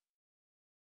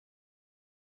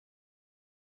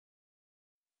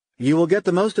 You will get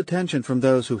the most attention from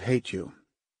those who hate you.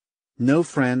 No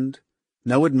friend,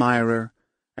 no admirer,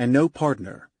 and no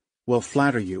partner will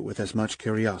flatter you with as much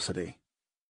curiosity.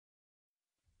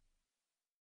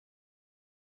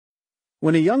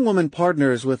 When a young woman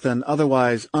partners with an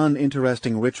otherwise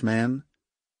uninteresting rich man,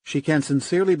 she can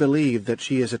sincerely believe that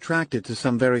she is attracted to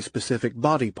some very specific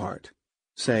body part,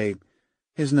 say,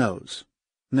 his nose,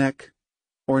 neck,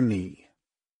 or knee.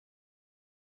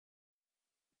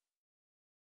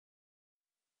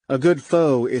 A good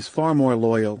foe is far more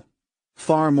loyal,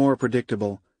 far more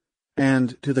predictable,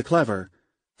 and, to the clever,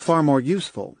 far more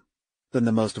useful than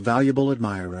the most valuable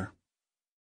admirer.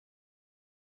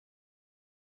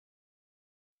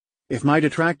 If my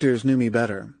detractors knew me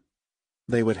better,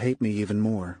 they would hate me even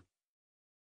more.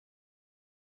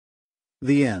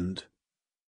 The end.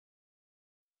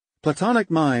 Platonic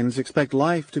minds expect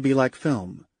life to be like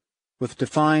film, with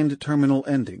defined terminal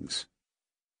endings.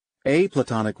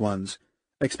 Aplatonic ones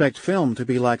expect film to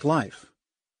be like life,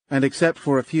 and except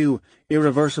for a few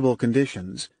irreversible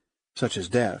conditions, such as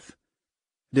death,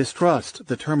 distrust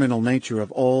the terminal nature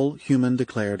of all human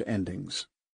declared endings.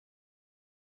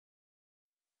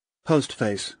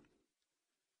 Postface.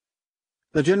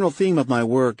 The general theme of my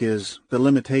work is the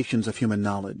limitations of human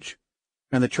knowledge,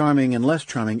 and the charming and less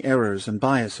charming errors and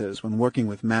biases when working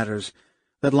with matters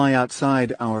that lie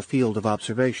outside our field of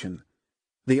observation,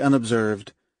 the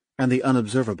unobserved and the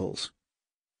unobservables,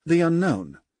 the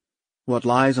unknown, what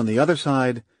lies on the other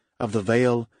side of the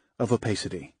veil of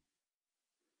opacity.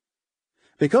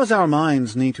 Because our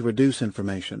minds need to reduce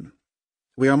information,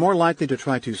 we are more likely to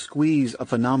try to squeeze a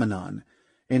phenomenon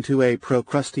into a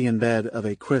Procrustean bed of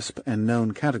a crisp and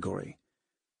known category,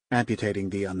 amputating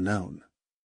the unknown,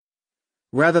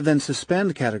 rather than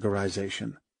suspend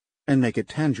categorization and make it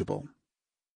tangible.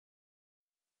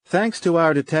 Thanks to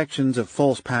our detections of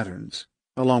false patterns,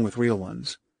 along with real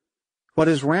ones, what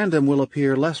is random will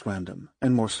appear less random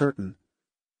and more certain.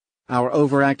 Our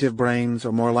overactive brains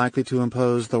are more likely to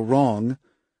impose the wrong,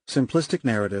 simplistic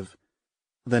narrative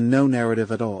than no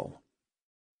narrative at all.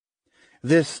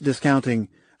 This discounting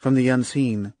from the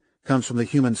unseen comes from the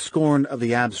human scorn of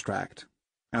the abstract.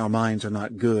 Our minds are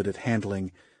not good at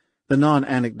handling the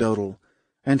non-anecdotal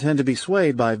and tend to be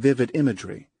swayed by vivid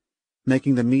imagery,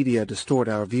 making the media distort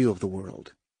our view of the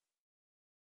world.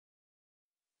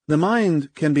 The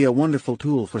mind can be a wonderful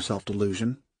tool for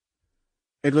self-delusion.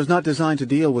 It was not designed to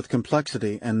deal with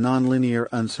complexity and nonlinear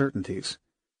uncertainties.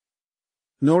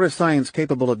 Nor is science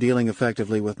capable of dealing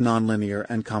effectively with nonlinear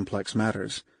and complex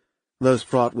matters, those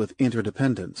fraught with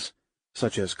interdependence,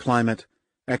 such as climate,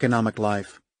 economic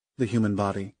life, the human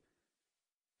body.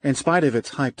 In spite of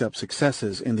its hyped-up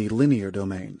successes in the linear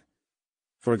domain,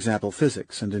 for example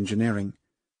physics and engineering,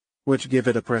 which give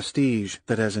it a prestige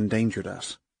that has endangered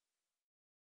us.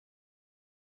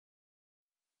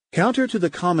 Counter to the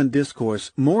common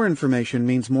discourse, more information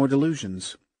means more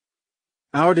delusions.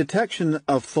 Our detection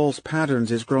of false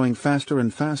patterns is growing faster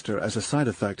and faster as a side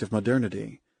effect of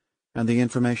modernity and the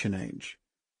information age.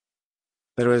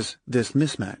 There is this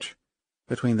mismatch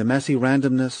between the messy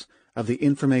randomness of the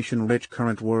information-rich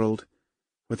current world,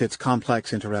 with its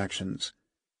complex interactions,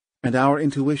 and our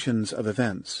intuitions of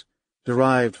events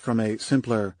derived from a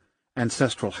simpler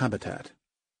ancestral habitat.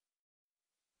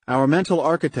 Our mental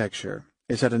architecture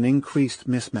is at an increased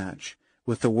mismatch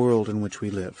with the world in which we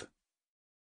live.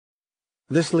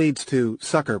 This leads to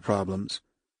sucker problems.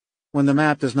 When the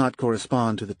map does not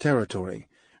correspond to the territory,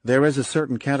 there is a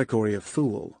certain category of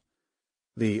fool: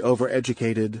 the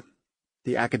overeducated,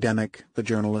 the academic, the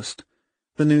journalist,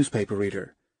 the newspaper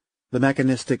reader, the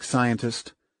mechanistic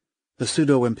scientist, the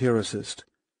pseudo-empiricist,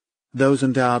 those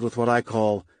endowed with what I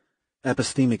call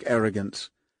epistemic arrogance,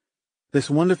 this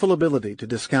wonderful ability to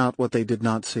discount what they did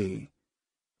not see,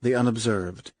 the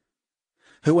unobserved,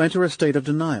 who enter a state of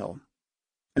denial,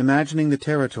 imagining the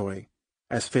territory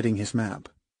as fitting his map.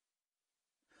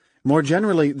 More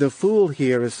generally, the fool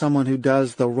here is someone who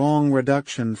does the wrong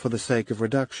reduction for the sake of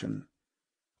reduction,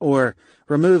 or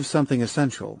removes something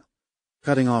essential,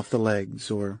 cutting off the legs,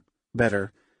 or,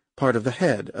 better, part of the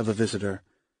head of a visitor,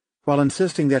 while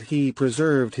insisting that he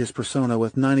preserved his persona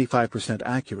with 95%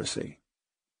 accuracy.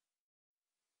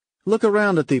 Look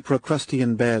around at the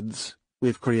Procrustean beds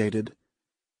we've created,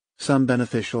 some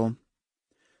beneficial,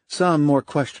 some more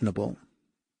questionable.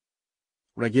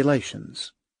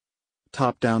 Regulations,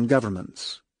 top-down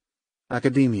governments,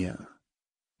 academia,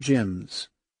 gyms,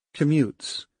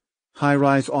 commutes,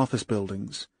 high-rise office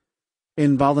buildings,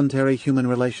 involuntary human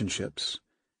relationships,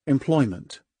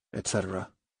 employment, etc.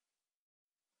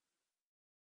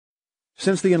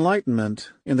 Since the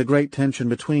Enlightenment, in the great tension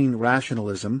between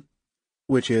rationalism,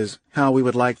 which is how we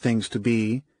would like things to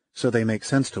be so they make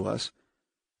sense to us,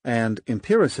 and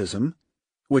empiricism,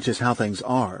 which is how things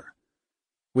are,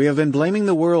 we have been blaming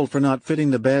the world for not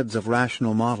fitting the beds of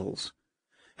rational models,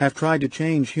 have tried to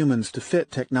change humans to fit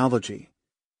technology,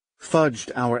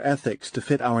 fudged our ethics to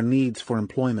fit our needs for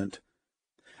employment,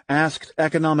 asked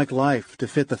economic life to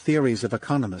fit the theories of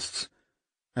economists,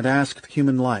 and asked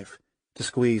human life to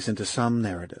squeeze into some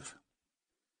narrative.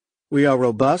 We are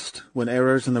robust when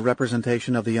errors in the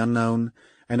representation of the unknown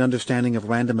and understanding of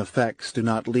random effects do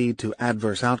not lead to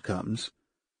adverse outcomes,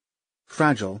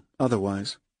 fragile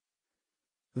otherwise.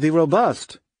 The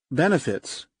robust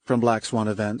benefits from black swan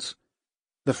events.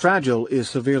 The fragile is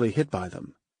severely hit by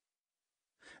them.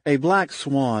 A black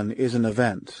swan is an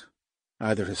event,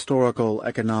 either historical,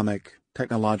 economic,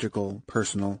 technological,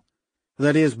 personal,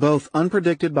 that is both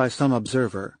unpredicted by some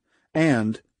observer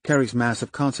and carries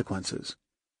massive consequences.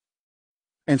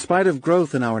 In spite of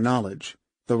growth in our knowledge,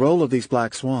 the role of these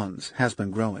black swans has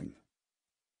been growing.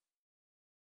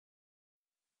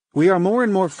 We are more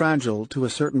and more fragile to a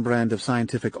certain brand of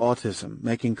scientific autism,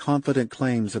 making confident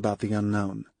claims about the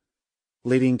unknown,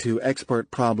 leading to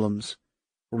expert problems,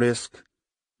 risk,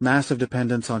 massive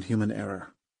dependence on human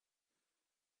error.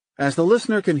 As the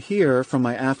listener can hear from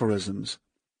my aphorisms,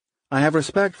 I have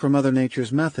respect for Mother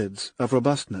Nature's methods of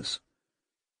robustness.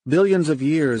 Billions of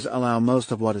years allow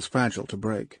most of what is fragile to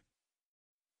break.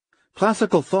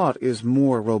 Classical thought is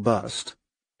more robust,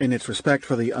 in its respect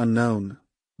for the unknown,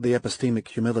 the epistemic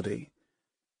humility,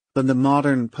 than the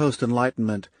modern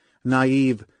post-Enlightenment,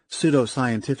 naive,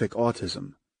 pseudo-scientific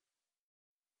autism.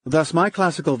 Thus my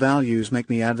classical values make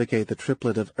me advocate the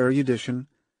triplet of erudition,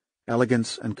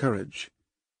 elegance, and courage,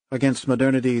 against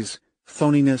modernity's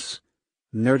phoniness,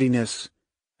 nerdiness,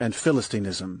 and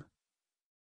Philistinism.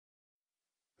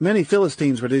 Many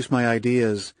Philistines reduce my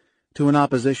ideas to an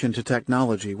opposition to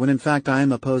technology, when in fact I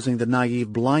am opposing the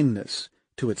naive blindness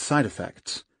to its side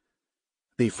effects,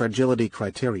 the fragility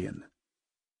criterion.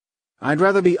 I'd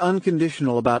rather be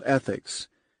unconditional about ethics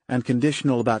and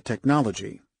conditional about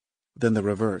technology than the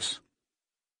reverse.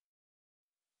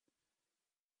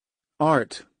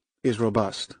 Art is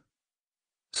robust.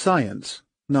 Science,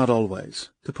 not always,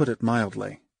 to put it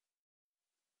mildly.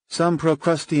 Some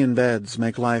Procrustean beds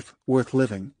make life worth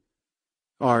living.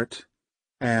 Art,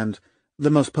 and, the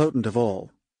most potent of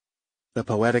all, the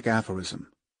poetic aphorism.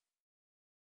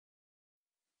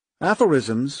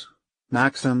 Aphorisms,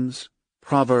 maxims,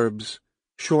 proverbs,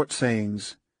 short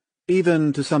sayings,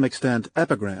 even to some extent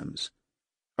epigrams,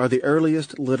 are the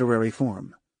earliest literary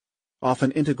form,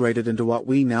 often integrated into what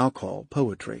we now call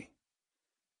poetry.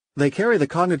 They carry the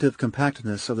cognitive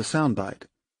compactness of the soundbite,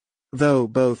 though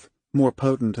both more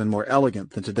potent and more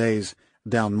elegant than today's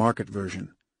down-market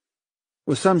version,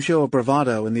 with some show of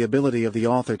bravado in the ability of the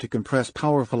author to compress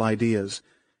powerful ideas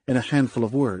in a handful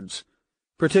of words,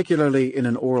 particularly in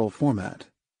an oral format.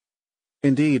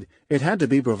 Indeed, it had to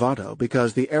be bravado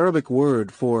because the Arabic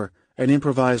word for an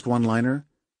improvised one-liner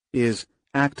is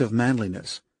act of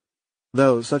manliness,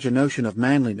 though such a notion of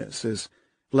manliness is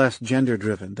less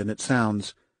gender-driven than it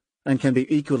sounds and can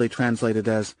be equally translated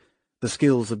as the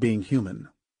skills of being human.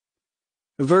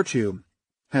 Virtue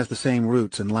has the same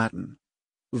roots in Latin,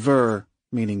 vir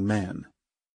meaning man.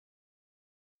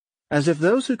 As if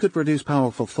those who could produce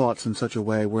powerful thoughts in such a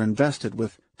way were invested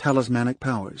with talismanic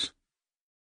powers.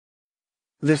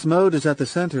 This mode is at the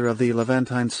center of the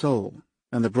Levantine soul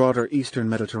and the broader Eastern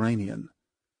Mediterranean.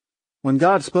 When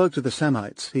God spoke to the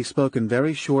Semites, he spoke in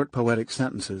very short poetic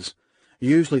sentences,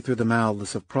 usually through the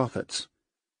mouths of prophets.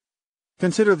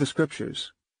 Consider the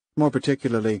scriptures, more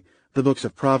particularly the books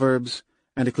of Proverbs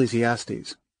and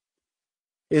Ecclesiastes.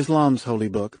 Islam's holy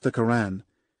book, the Quran,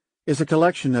 is a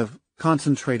collection of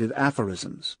concentrated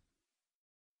aphorisms,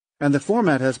 and the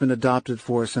format has been adopted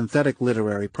for synthetic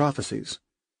literary prophecies.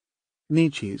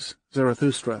 Nietzsche's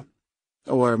Zarathustra,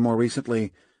 or more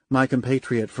recently, my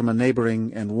compatriot from a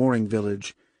neighboring and warring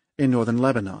village in northern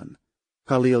Lebanon,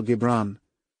 Khalil Gibran,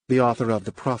 the author of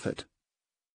The Prophet.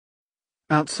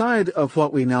 Outside of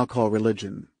what we now call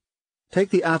religion, take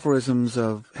the aphorisms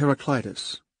of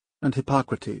Heraclitus and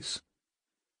Hippocrates,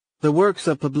 the works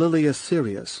of Publilius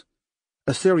Syrus,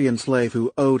 a Syrian slave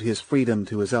who owed his freedom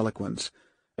to his eloquence,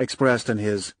 expressed in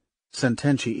his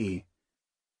Sententiae,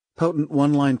 potent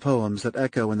one-line poems that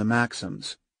echo in the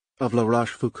maxims of La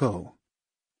Rochefoucauld,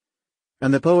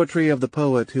 and the poetry of the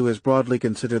poet who is broadly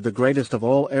considered the greatest of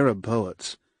all Arab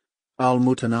poets,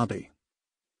 al-Mutanabi.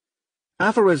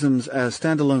 Aphorisms as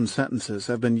standalone sentences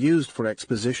have been used for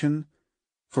exposition,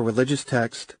 for religious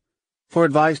text, for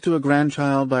advice to a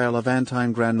grandchild by a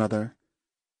Levantine grandmother,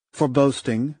 for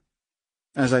boasting.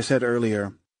 As I said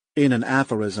earlier, in an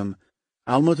aphorism,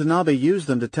 al-Mutanabi used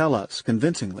them to tell us,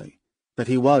 convincingly, that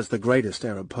he was the greatest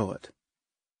Arab poet.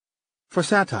 For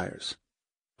satires,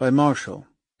 by Martial,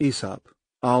 Aesop,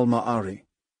 al-Ma'ari,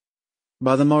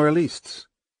 by the moralists,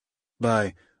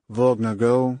 by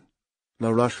Vaughnagot, La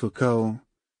Rochefoucauld,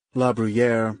 La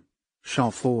Bruyère,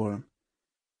 Chamfort,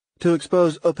 to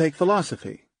expose opaque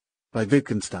philosophy, by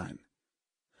Wittgenstein.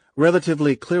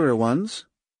 Relatively clearer ones,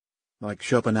 like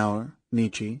Schopenhauer,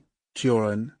 Nietzsche,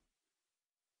 Turin,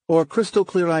 or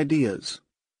crystal-clear ideas,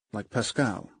 like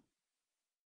Pascal.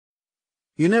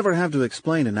 You never have to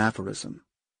explain an aphorism.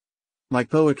 Like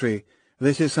poetry,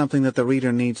 this is something that the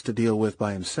reader needs to deal with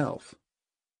by himself.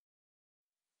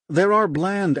 There are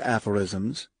bland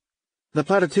aphorisms, the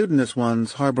platitudinous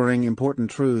ones harboring important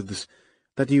truths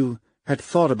that you had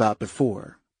thought about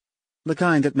before, the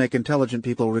kind that make intelligent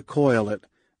people recoil at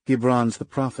Gibran's The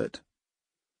Prophet.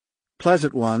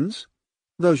 Pleasant ones,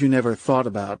 those you never thought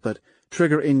about but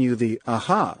trigger in you the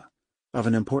aha of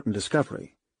an important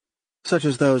discovery, such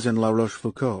as those in La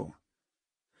Rochefoucauld.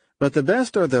 But the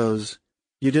best are those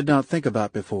you did not think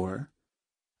about before,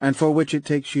 and for which it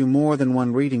takes you more than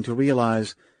one reading to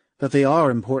realize that they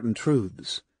are important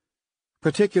truths,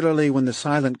 particularly when the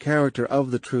silent character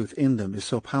of the truth in them is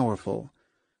so powerful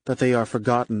that they are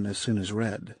forgotten as soon as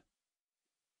read.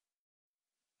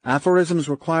 Aphorisms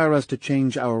require us to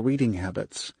change our reading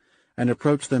habits and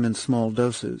approach them in small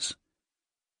doses.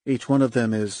 Each one of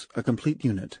them is a complete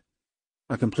unit,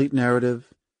 a complete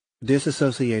narrative,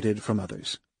 disassociated from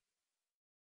others.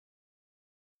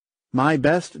 My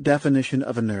best definition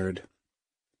of a nerd: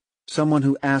 someone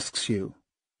who asks you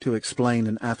to explain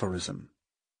an aphorism.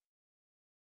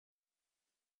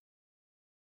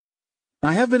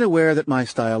 I have been aware that my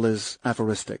style is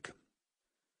aphoristic.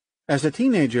 As a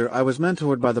teenager, I was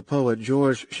mentored by the poet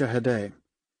Georges Chahedé.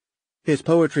 His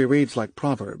poetry reads like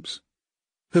Proverbs,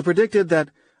 who predicted that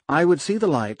I would see the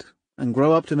light and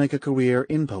grow up to make a career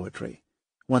in poetry,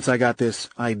 once I got this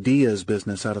ideas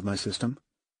business out of my system.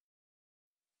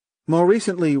 More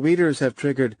recently, readers have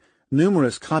triggered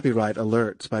numerous copyright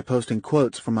alerts by posting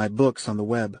quotes from my books on the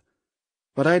web,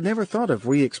 but I had never thought of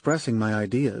re-expressing my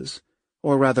ideas,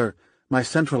 or rather, my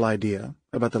central idea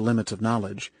about the limits of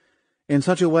knowledge, in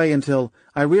such a way until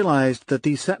I realized that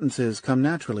these sentences come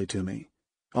naturally to me,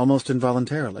 almost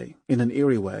involuntarily, in an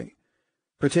eerie way,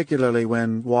 particularly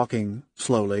when walking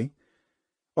slowly,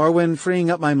 or when freeing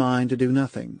up my mind to do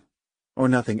nothing, or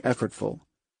nothing effortful.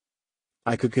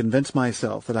 I could convince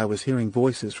myself that I was hearing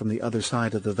voices from the other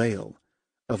side of the veil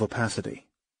of opacity.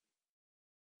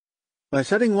 By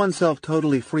setting oneself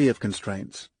totally free of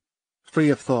constraints, free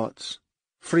of thoughts,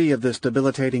 free of this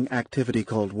debilitating activity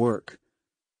called work,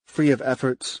 free of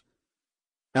efforts,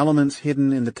 elements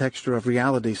hidden in the texture of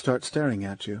reality start staring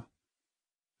at you.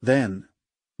 Then,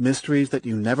 mysteries that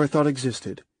you never thought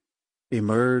existed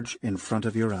emerge in front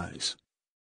of your eyes.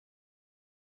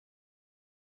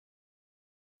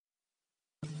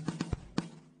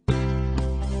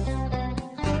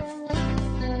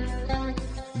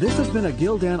 This has been a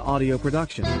Gildan audio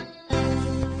production.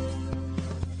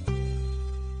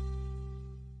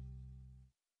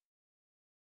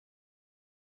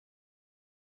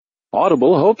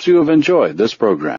 Audible hopes you have enjoyed this program.